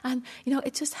 And,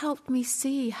 it just helped me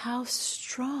see how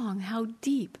strong, how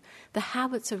deep the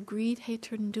habits of greed,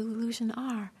 hatred, and delusion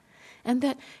are. And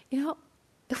that,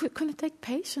 we're going to take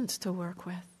patience to work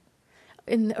with.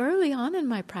 Early on in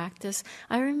my practice,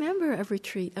 I remember a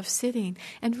retreat of sitting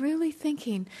and really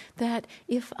thinking that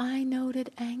if I noted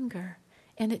anger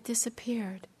and it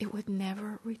disappeared, it would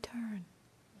never return.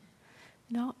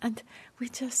 And we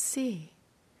just see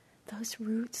those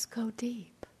roots go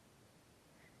deep.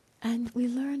 And we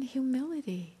learn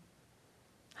humility,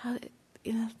 how to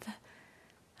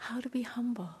be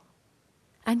humble,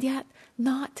 and yet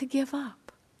not to give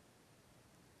up.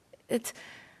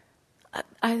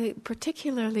 I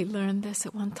particularly learned this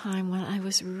at one time when I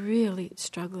was really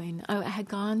struggling. I had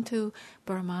gone to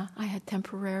Burma. I had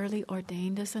temporarily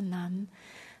ordained as a nun.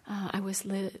 I was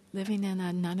living in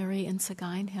a nunnery in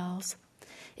Sagaing Hills.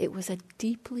 It was a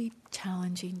deeply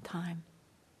challenging time.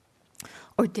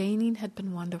 Ordaining had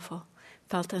been wonderful.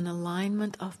 Felt an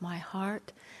alignment of my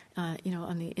heart,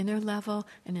 on the inner level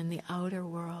and in the outer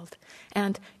world.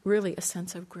 And really a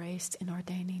sense of grace in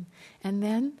ordaining. And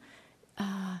then,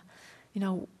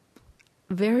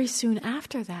 very soon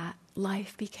after that,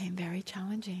 life became very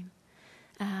challenging.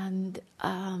 And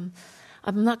I'm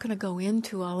not going to go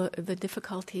into all of the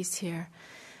difficulties here,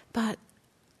 but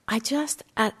I just,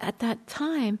 at that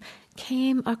time,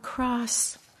 came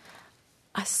across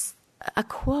a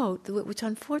quote, which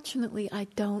unfortunately I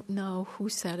don't know who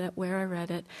said it, where I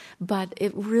read it, but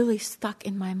it really stuck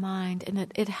in my mind, and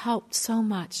it helped so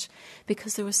much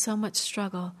because there was so much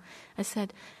struggle. It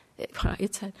said,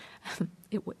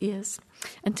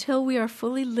 until we are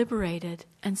fully liberated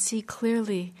and see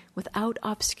clearly without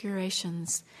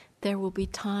obscurations, there will be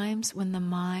times when the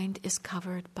mind is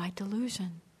covered by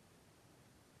delusion.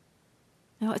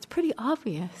 Now, it's pretty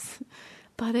obvious,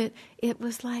 but it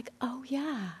was like, oh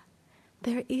yeah,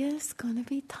 there is going to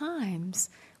be times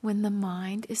when the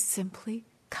mind is simply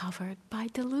covered by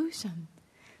delusion.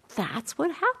 That's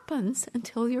what happens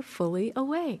until you're fully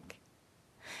awake.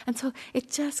 And so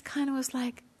it just kind of was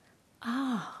like,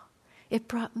 it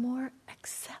brought more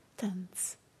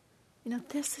acceptance.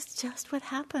 This is just what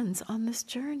happens on this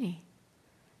journey.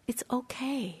 It's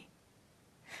okay.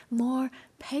 More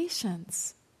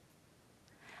patience.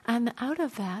 And out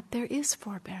of that, there is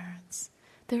forbearance.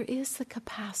 There is the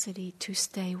capacity to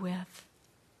stay with.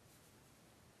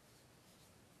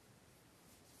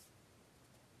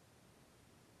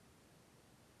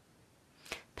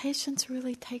 Patience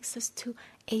really takes us to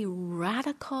a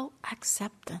radical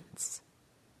acceptance.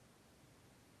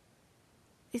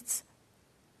 It's,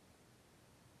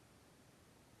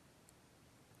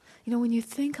 when you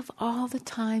think of all the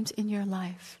times in your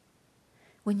life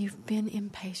when you've been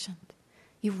impatient,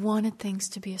 you've wanted things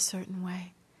to be a certain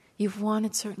way, you've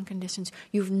wanted certain conditions,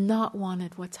 you've not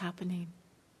wanted what's happening.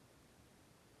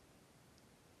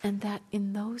 And that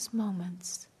in those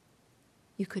moments,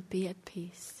 you could be at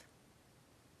peace.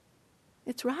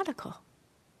 It's radical.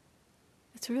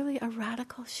 It's really a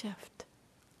radical shift.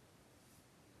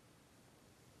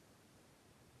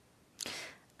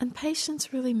 And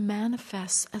patience really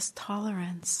manifests as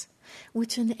tolerance,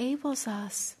 which enables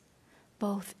us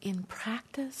both in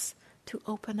practice to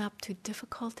open up to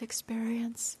difficult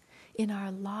experience, in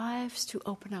our lives to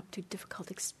open up to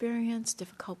difficult experience,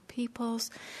 difficult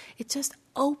peoples. It just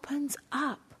opens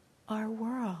up our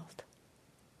world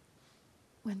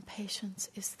when patience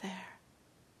is there.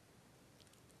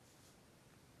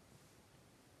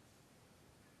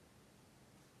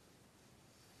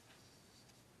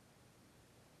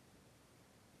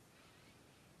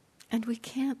 And we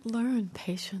can't learn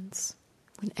patience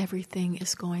when everything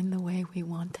is going the way we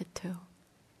want it to.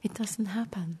 It doesn't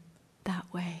happen that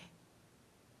way.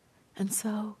 And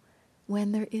so,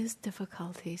 when there is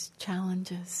difficulties,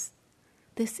 challenges,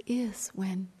 this is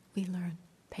when we learn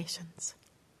patience.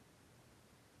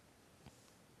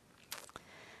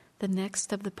 The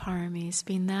next of the paramis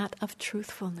being that of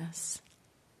truthfulness.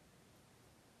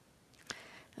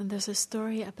 And there's a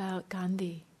story about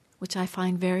Gandhi, which I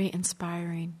find very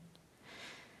inspiring.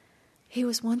 He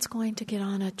was once going to get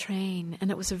on a train, and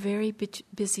it was a very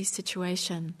busy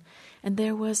situation. And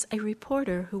there was a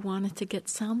reporter who wanted to get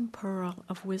some pearl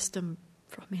of wisdom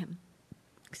from him.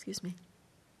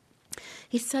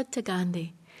 He said to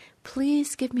Gandhi,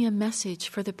 "Please give me a message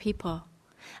for the people."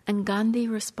 And Gandhi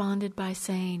responded by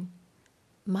saying,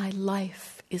 "My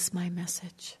life is my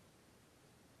message."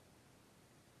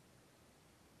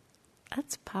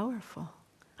 That's powerful.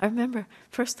 I remember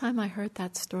first time I heard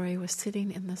that story was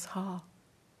sitting in this hall.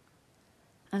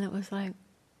 And it was like,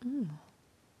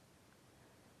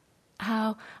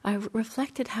 how I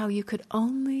reflected how you could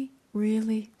only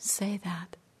really say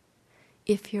that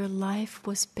if your life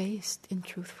was based in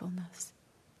truthfulness.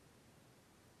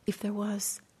 If there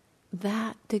was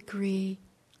that degree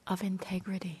of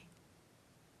integrity,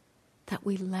 that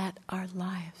we let our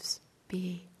lives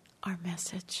be our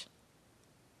message.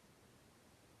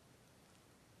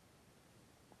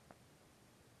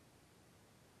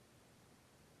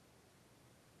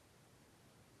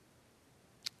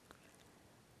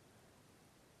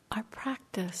 Our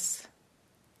practice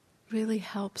really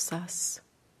helps us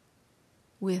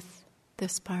with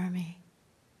this parami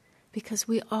because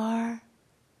we are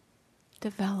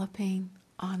developing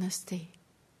honesty,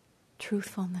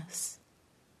 truthfulness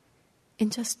in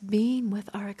just being with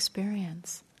our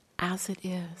experience as it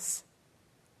is.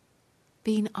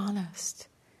 Being honest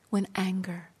when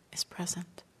anger is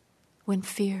present, when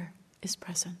fear is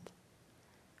present,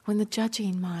 when the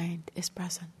judging mind is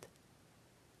present.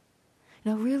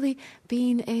 Really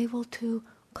being able to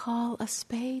call a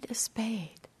spade a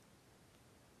spade.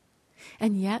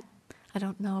 And yet, I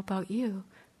don't know about you,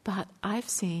 but I've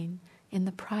seen in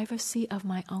the privacy of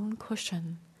my own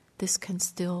cushion, this can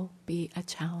still be a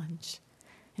challenge.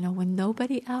 When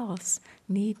nobody else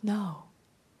need know.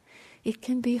 It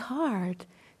can be hard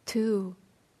to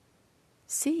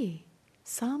see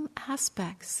some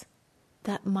aspects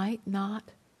that might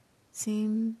not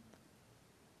seem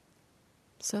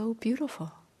so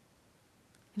beautiful.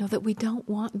 That we don't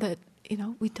want, that,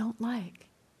 we don't like,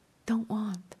 don't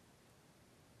want.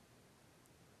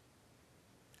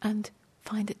 And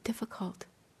find it difficult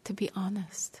to be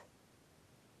honest.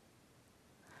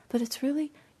 But it's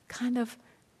really kind of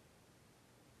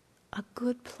a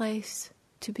good place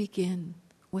to begin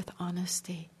with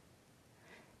honesty.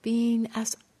 Being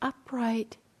as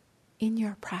upright in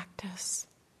your practice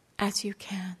as you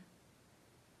can.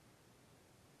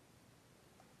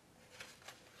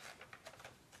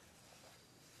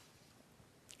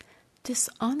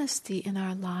 Dishonesty in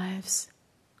our lives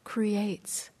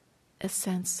creates a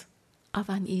sense of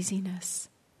uneasiness,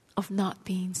 of not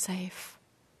being safe.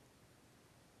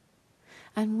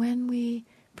 And when we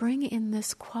bring in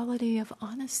this quality of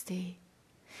honesty,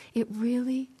 it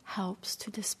really helps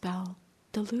to dispel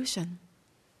delusion.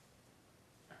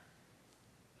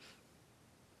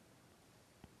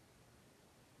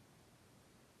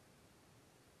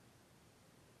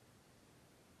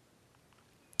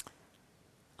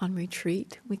 On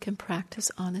retreat, we can practice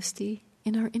honesty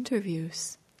in our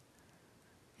interviews.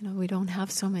 We don't have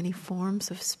so many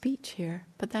forms of speech here,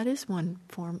 but that is one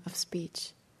form of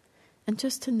speech. And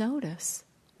just to notice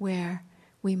where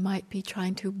we might be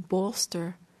trying to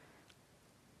bolster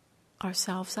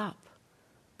ourselves up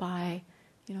by,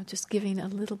 just giving a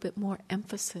little bit more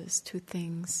emphasis to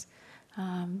things,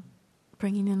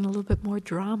 bringing in a little bit more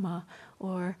drama,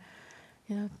 or,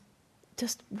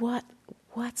 just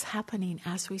what's happening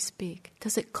as we speak.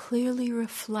 Does it clearly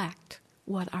reflect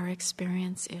what our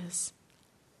experience is?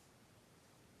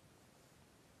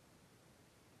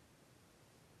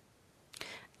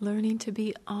 Learning to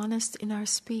be honest in our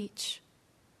speech.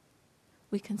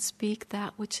 We can speak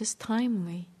that which is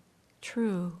timely,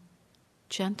 true,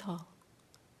 gentle,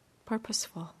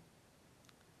 purposeful,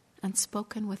 and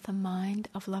spoken with a mind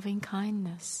of loving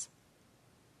kindness.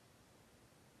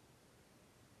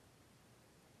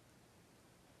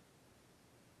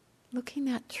 Looking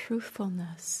at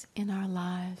truthfulness in our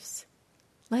lives,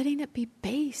 letting it be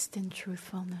based in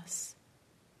truthfulness,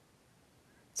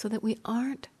 so that we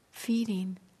aren't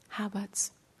feeding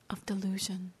habits of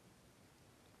delusion.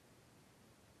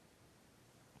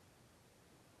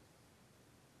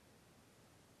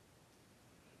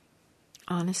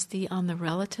 Honesty on the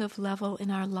relative level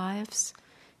in our lives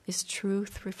is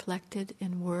truth reflected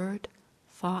in word,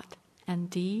 thought, and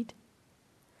deed.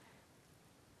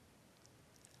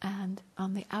 And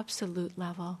on the absolute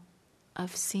level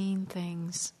of seeing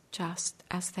things just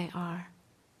as they are.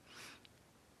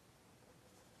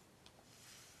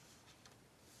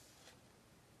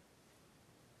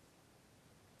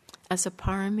 As a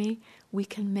parami, we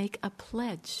can make a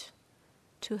pledge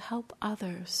to help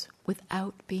others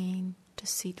without being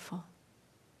deceitful.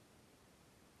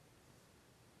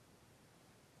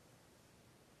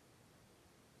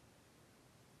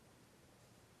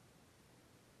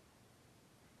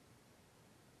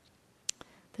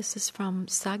 This is from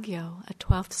Sagyo, a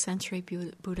 12th century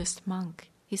Buddhist monk.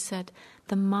 He said,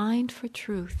 "The mind for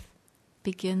truth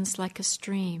begins like a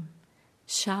stream,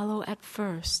 shallow at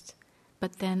first,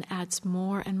 but then adds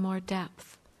more and more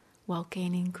depth while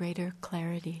gaining greater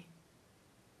clarity."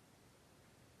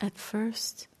 At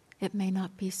first, it may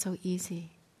not be so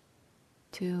easy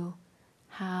to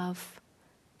have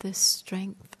this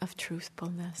strength of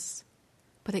truthfulness,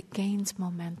 but it gains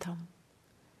momentum,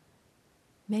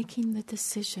 making the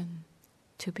decision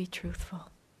to be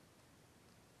truthful.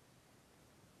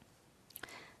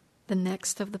 The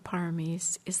next of the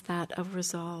paramis is that of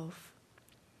resolve.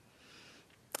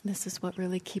 This is what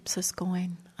really keeps us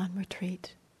going on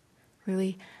retreat,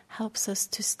 really helps us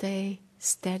to stay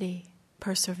steady,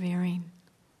 persevering.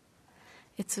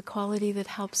 It's a quality that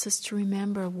helps us to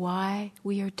remember why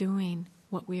we are doing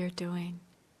what we are doing.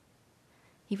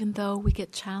 Even though we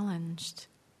get challenged,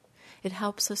 it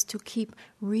helps us to keep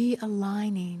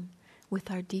realigning with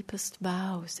our deepest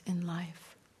vows in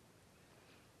life.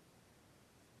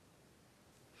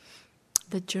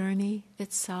 The journey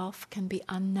itself can be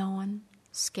unknown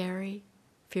scary,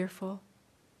 fearful.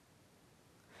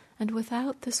 And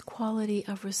without this quality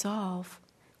of resolve,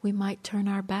 we might turn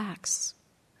our backs,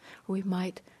 or we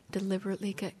might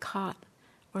deliberately get caught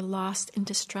or lost in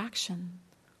distraction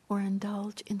or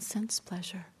indulge in sense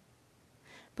pleasure.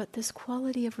 But this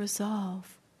quality of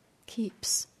resolve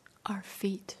keeps our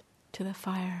feet to the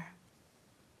fire.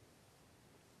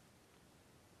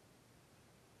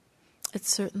 It's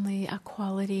certainly a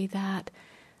quality that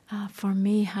for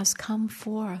me has come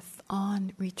forth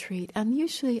on retreat, and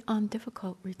usually on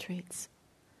difficult retreats,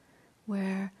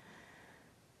 where,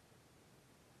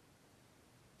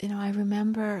 I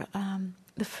remember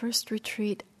the first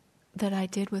retreat that I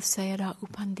did with Sayadaw U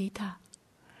Pandita.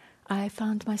 I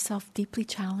found myself deeply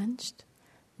challenged,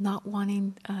 not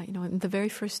wanting, in the very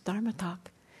first Dharma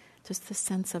talk, just the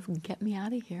sense of, get me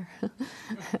out of here.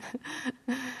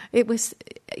 It was,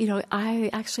 I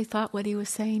actually thought what he was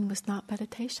saying was not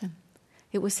meditation.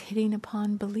 It was hitting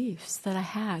upon beliefs that I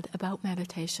had about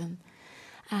meditation.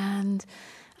 And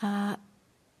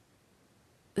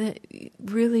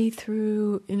really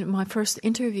through my first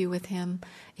interview with him,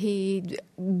 he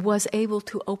was able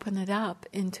to open it up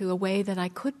into a way that I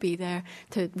could be there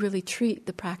to really treat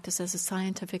the practice as a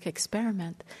scientific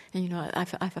experiment. And, I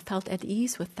felt at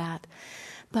ease with that.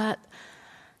 But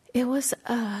it was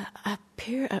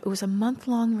it was a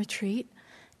month-long retreat,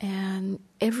 and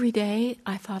every day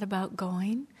I thought about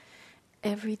going.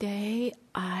 Every day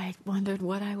I wondered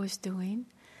what I was doing.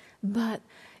 But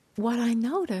what I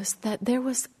noticed, that there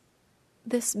was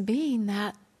this being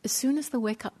that as soon as the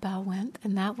wake-up bell went,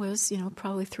 and that was,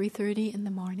 probably 3:30 in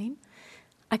the morning,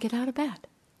 I get out of bed.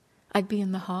 I'd be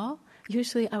in the hall.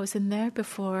 Usually I was in there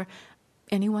before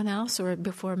anyone else or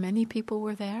before many people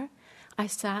were there. I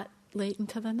sat late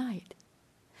into the night.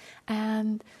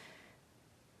 And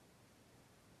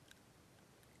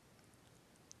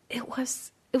it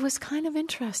was kind of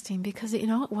interesting because, it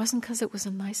wasn't because it was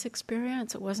a nice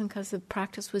experience. It wasn't because the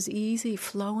practice was easy,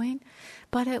 flowing.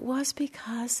 But it was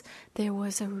because there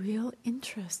was a real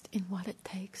interest in what it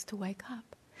takes to wake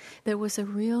up. There was a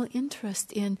real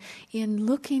interest in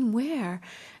looking where.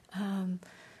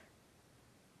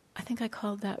 I think I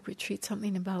called that retreat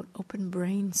something about open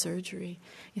brain surgery,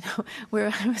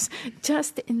 where I was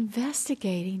just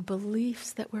investigating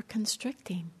beliefs that were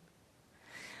constricting.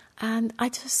 And I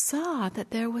just saw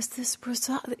that there was this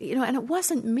result, and it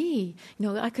wasn't me.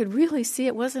 I could really see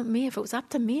it wasn't me. If it was up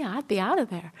to me, I'd be out of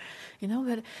there.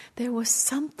 But there was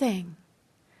something,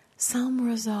 some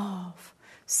resolve,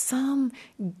 some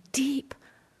deep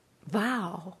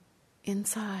vow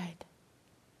inside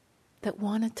that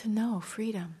wanted to know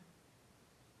freedom.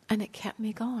 And it kept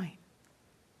me going.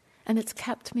 And it's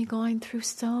kept me going through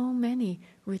so many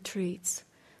retreats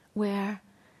where,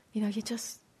 you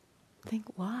just think,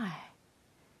 why?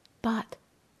 But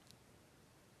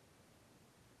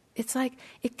it's like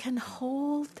it can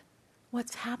hold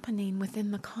what's happening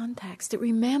within the context. It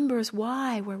remembers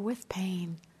why we're with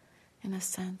pain, in a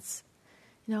sense.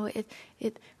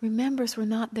 It remembers we're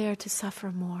not there to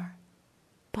suffer more,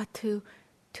 but to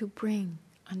bring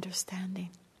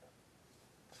understanding.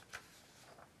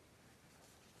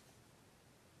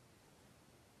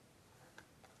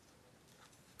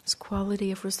 This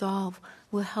quality of resolve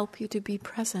will help you to be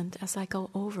present as I go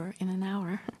over in an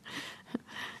hour.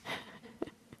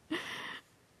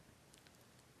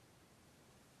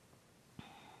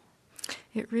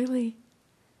 It really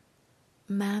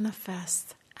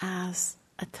manifests as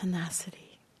a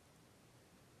tenacity.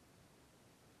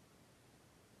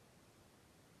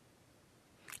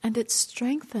 And it's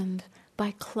strengthened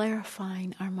by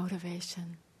clarifying our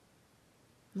motivation.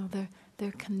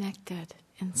 They're connected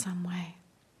in some way.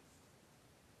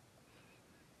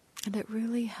 And it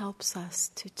really helps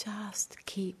us to just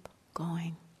keep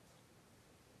going.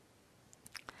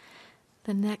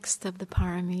 The next of the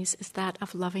paramis is that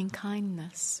of loving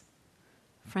kindness,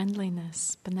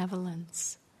 friendliness,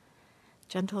 benevolence,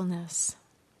 gentleness,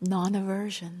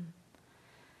 non-aversion,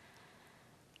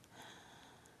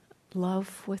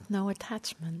 love with no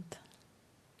attachment,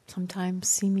 sometimes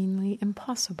seemingly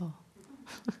impossible.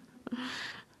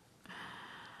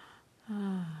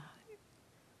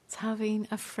 It's having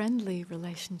a friendly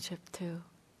relationship too.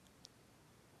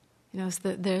 There's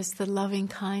the loving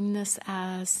kindness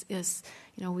as is,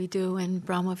 we do in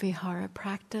Brahmavihara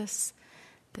practice,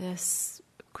 this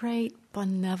great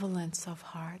benevolence of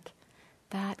heart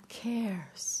that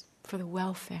cares for the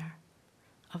welfare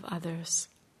of others.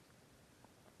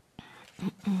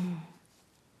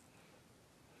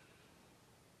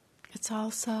 It's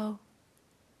also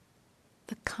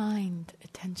the kind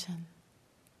attention,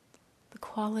 the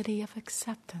quality of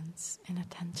acceptance in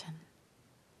attention.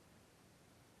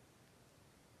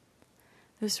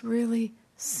 There's really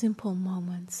simple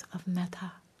moments of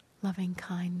metta, loving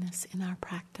kindness in our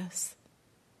practice,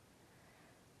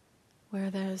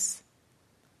 where there's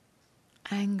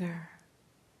anger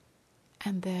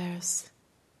and there's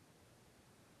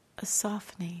a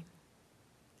softening,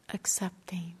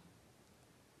 accepting,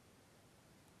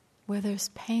 where there's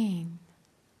pain,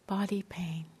 body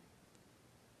pain,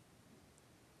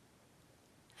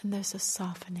 and there's a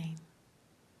softening,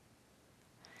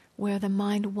 where the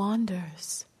mind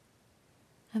wanders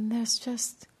and there's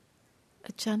just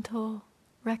a gentle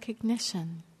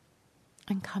recognition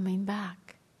and coming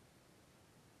back.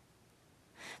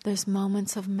 There's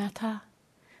moments of metta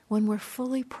when we're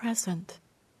fully present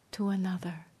to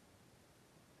another.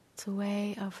 It's a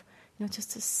way of,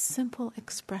 just a simple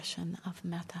expression of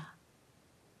metta,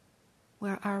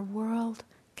 where our world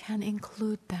can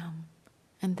include them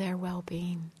and their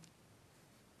well-being.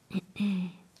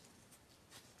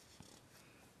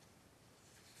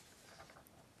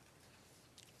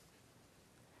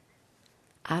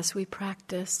 As we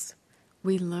practice,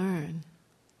 we learn.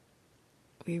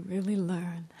 We really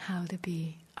learn how to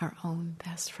be our own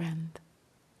best friend.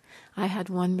 I had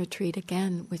one retreat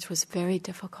again, which was very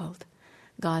difficult.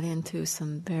 Got into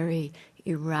some very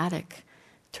erratic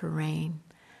terrain,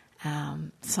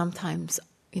 sometimes,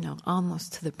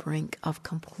 almost to the brink of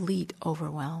complete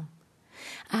overwhelm.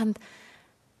 And,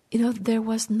 there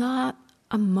was not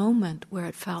a moment where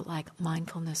it felt like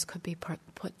mindfulness could be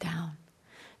put down.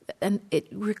 And it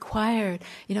required,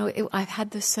 I've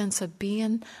had this sense of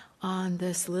being on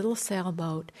this little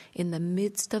sailboat in the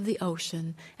midst of the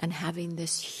ocean and having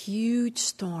this huge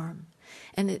storm.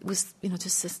 And it was,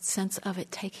 just this sense of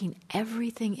it taking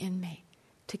everything in me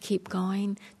to keep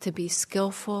going, to be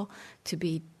skillful, to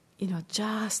be,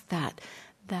 just that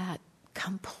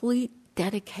complete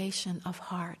dedication of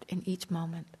heart in each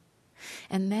moment.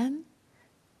 And then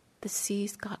the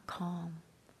seas got calm,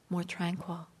 more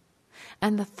tranquil.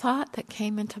 And the thought that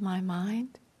came into my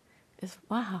mind is,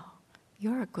 wow,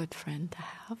 you're a good friend to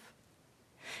have.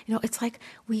 It's like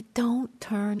we don't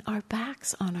turn our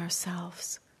backs on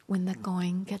ourselves when the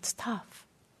going gets tough.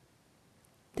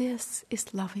 This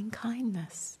is loving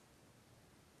kindness.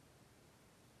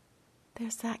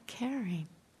 There's that caring.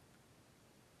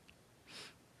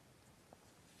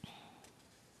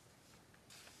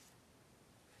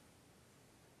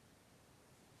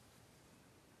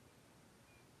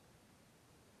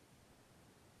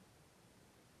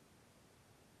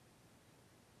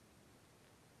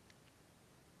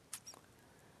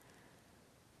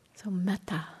 So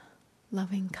metta,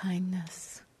 loving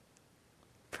kindness,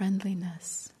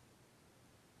 friendliness,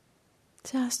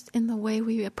 just in the way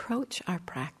we approach our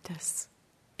practice,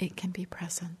 it can be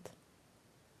present.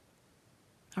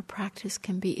 Our practice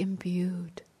can be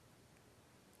imbued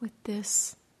with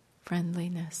this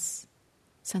friendliness,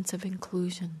 sense of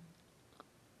inclusion.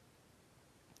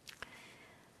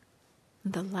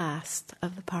 The last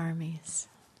of the paramis.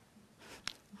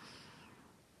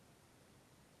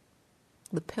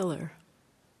 The pillar,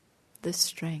 the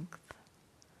strength,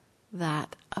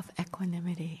 that of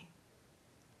equanimity.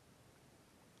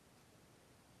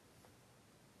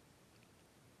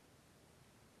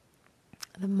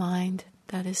 The mind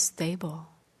that is stable,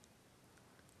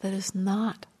 that is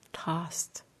not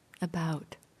tossed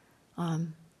about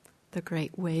on the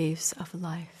great waves of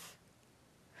life.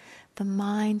 The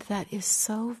mind that is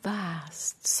so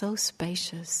vast, so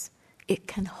spacious, it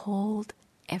can hold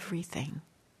everything.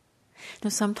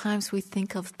 Sometimes we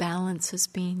think of balance as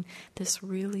being this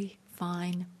really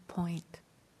fine point.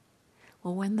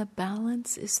 Well, when the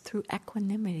balance is through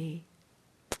equanimity,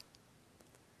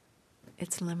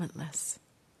 it's limitless.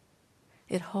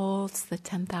 It holds the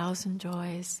 10,000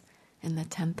 joys and the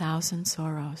 10,000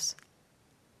 sorrows.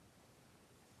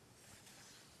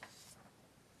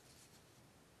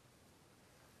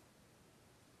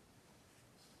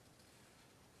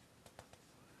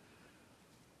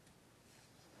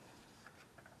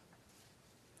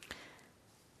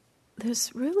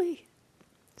 There's really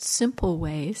simple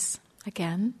ways,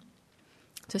 again,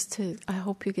 I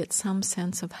hope you get some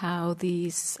sense of how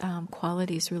these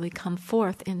qualities really come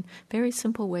forth in very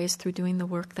simple ways through doing the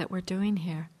work that we're doing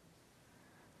here.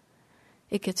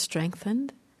 It gets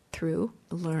strengthened through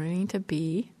learning to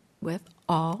be with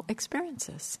all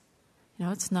experiences.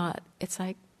 It's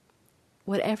like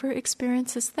whatever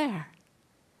experience is there.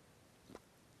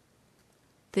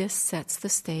 This sets the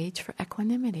stage for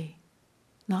equanimity.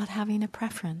 Not having a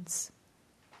preference,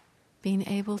 being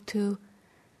able to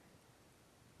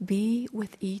be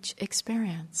with each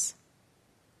experience,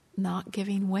 not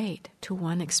giving weight to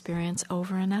one experience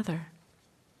over another.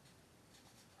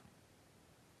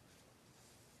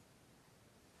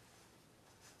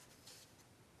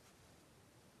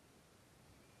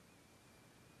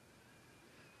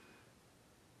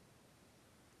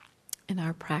 in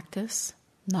our practice,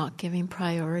 not giving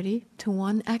priority to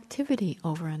one activity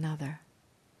over another.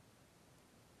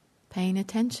 Paying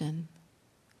attention,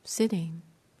 sitting,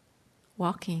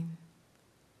 walking,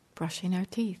 brushing our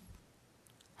teeth,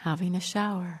 having a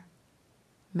shower,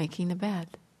 making a bed,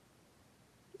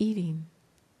 eating.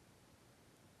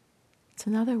 It's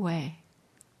another way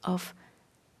of,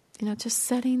 just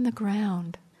setting the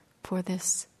ground for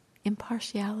this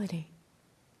impartiality,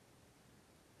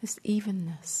 this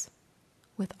evenness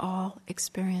with all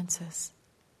experiences.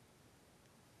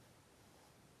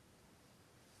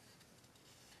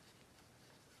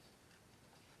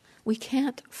 We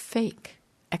can't fake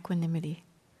equanimity.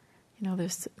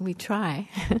 We try.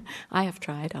 I have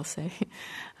tried, I'll say.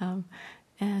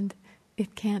 And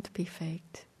it can't be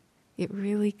faked. It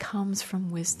really comes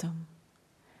from wisdom,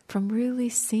 from really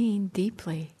seeing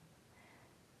deeply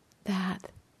that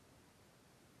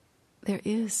there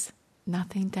is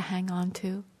nothing to hang on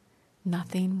to,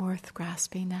 nothing worth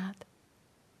grasping at.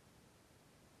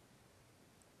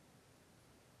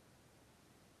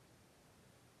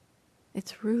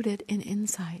 It's rooted in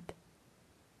insight.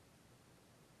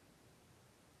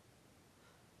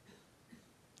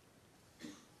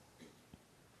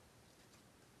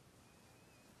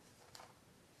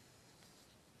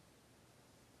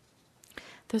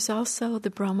 There's also the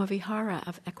Brahmavihara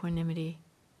of equanimity.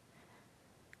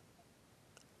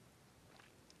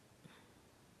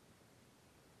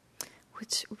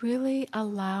 Which really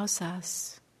allows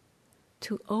us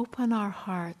to open our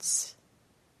hearts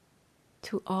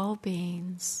to all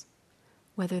beings,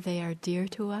 whether they are dear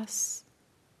to us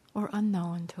or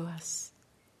unknown to us,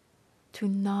 to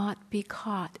not be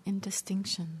caught in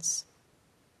distinctions.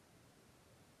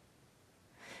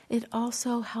 It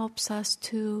also helps us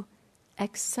to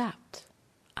accept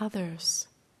others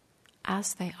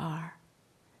as they are,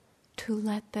 to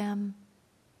let them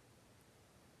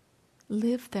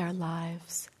live their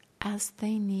lives as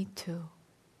they need to,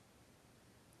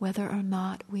 whether or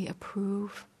not we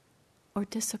approve or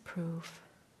disapprove,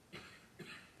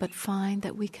 but find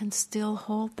that we can still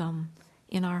hold them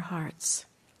in our hearts.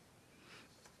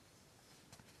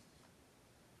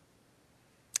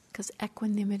 Because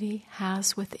equanimity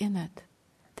has within it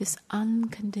this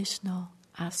unconditional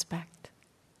aspect.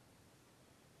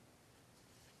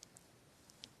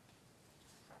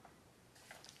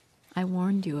 I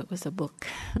warned you it was a book.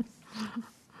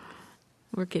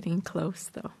 We're getting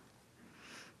close, though.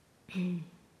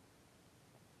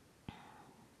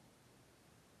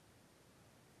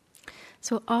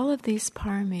 So all of these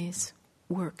paramis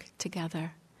work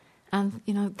together. And,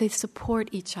 they support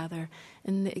each other.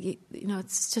 And,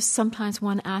 it's just sometimes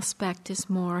one aspect is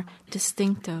more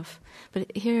distinctive.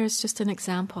 But here's just an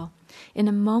example. In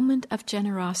a moment of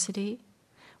generosity,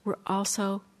 we're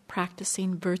also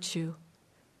practicing virtue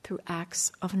through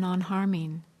acts of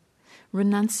non-harming,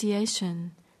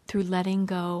 renunciation through letting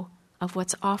go of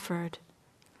what's offered,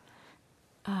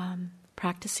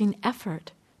 practicing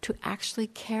effort to actually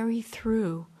carry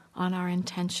through on our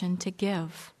intention to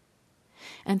give.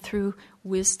 And through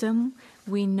wisdom,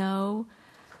 we know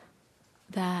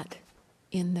that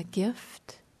in the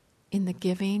gift, in the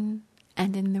giving,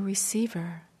 and in the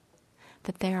receiver,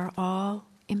 that they are all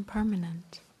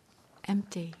impermanent,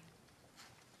 empty.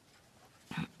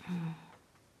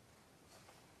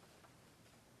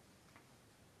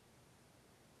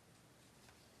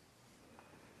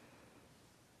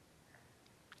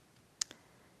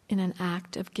 In an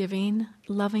act of giving,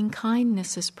 loving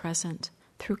kindness is present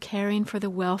through caring for the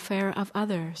welfare of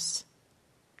others.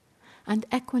 And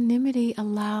equanimity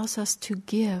allows us to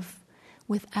give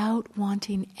without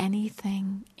wanting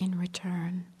anything in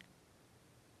return.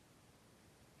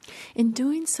 In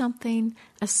doing something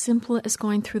as simple as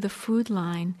going through the food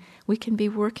line, we can be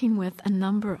working with a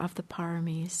number of the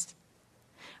paramis.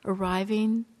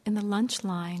 Arriving in the lunch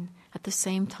line at the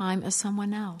same time as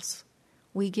someone else,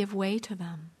 we give way to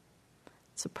them.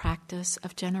 It's a practice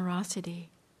of generosity.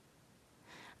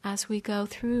 As we go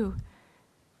through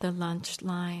the lunch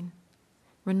line,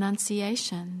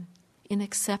 renunciation in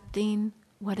accepting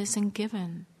what is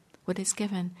given,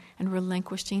 and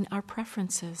relinquishing our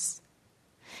preferences.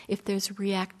 If there's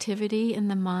reactivity in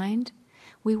the mind,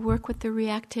 we work with the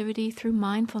reactivity through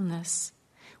mindfulness,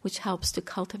 which helps to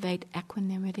cultivate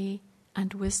equanimity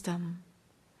and wisdom.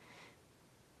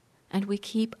 And we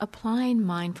keep applying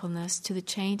mindfulness to the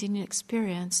changing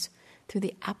experience through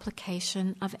the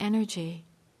application of energy.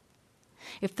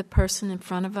 If the person in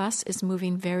front of us is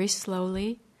moving very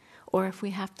slowly, or if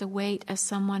we have to wait as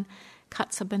someone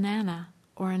cuts a banana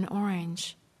or an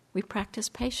orange, we practice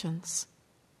patience.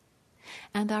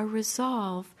 And our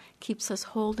resolve keeps us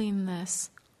holding this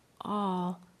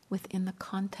all within the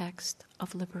context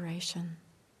of liberation.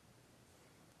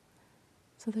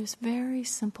 So there's very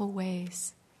simple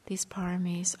ways these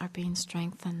paramis are being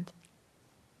strengthened.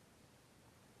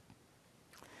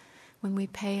 When we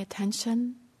pay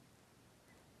attention,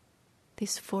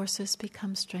 these forces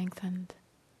become strengthened.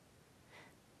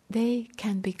 They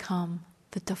can become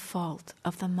the default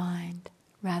of the mind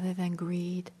rather than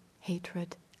greed,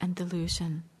 hatred, and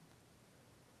delusion.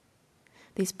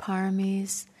 These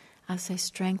paramis, as they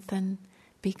strengthen,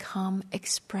 become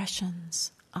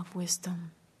expressions of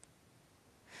wisdom.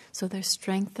 So they're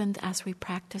strengthened as we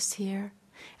practice here,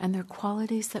 and they're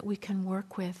qualities that we can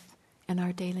work with in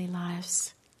our daily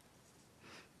lives.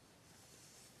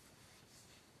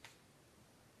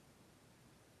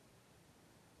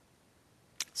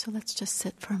 So let's just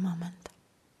sit for a moment.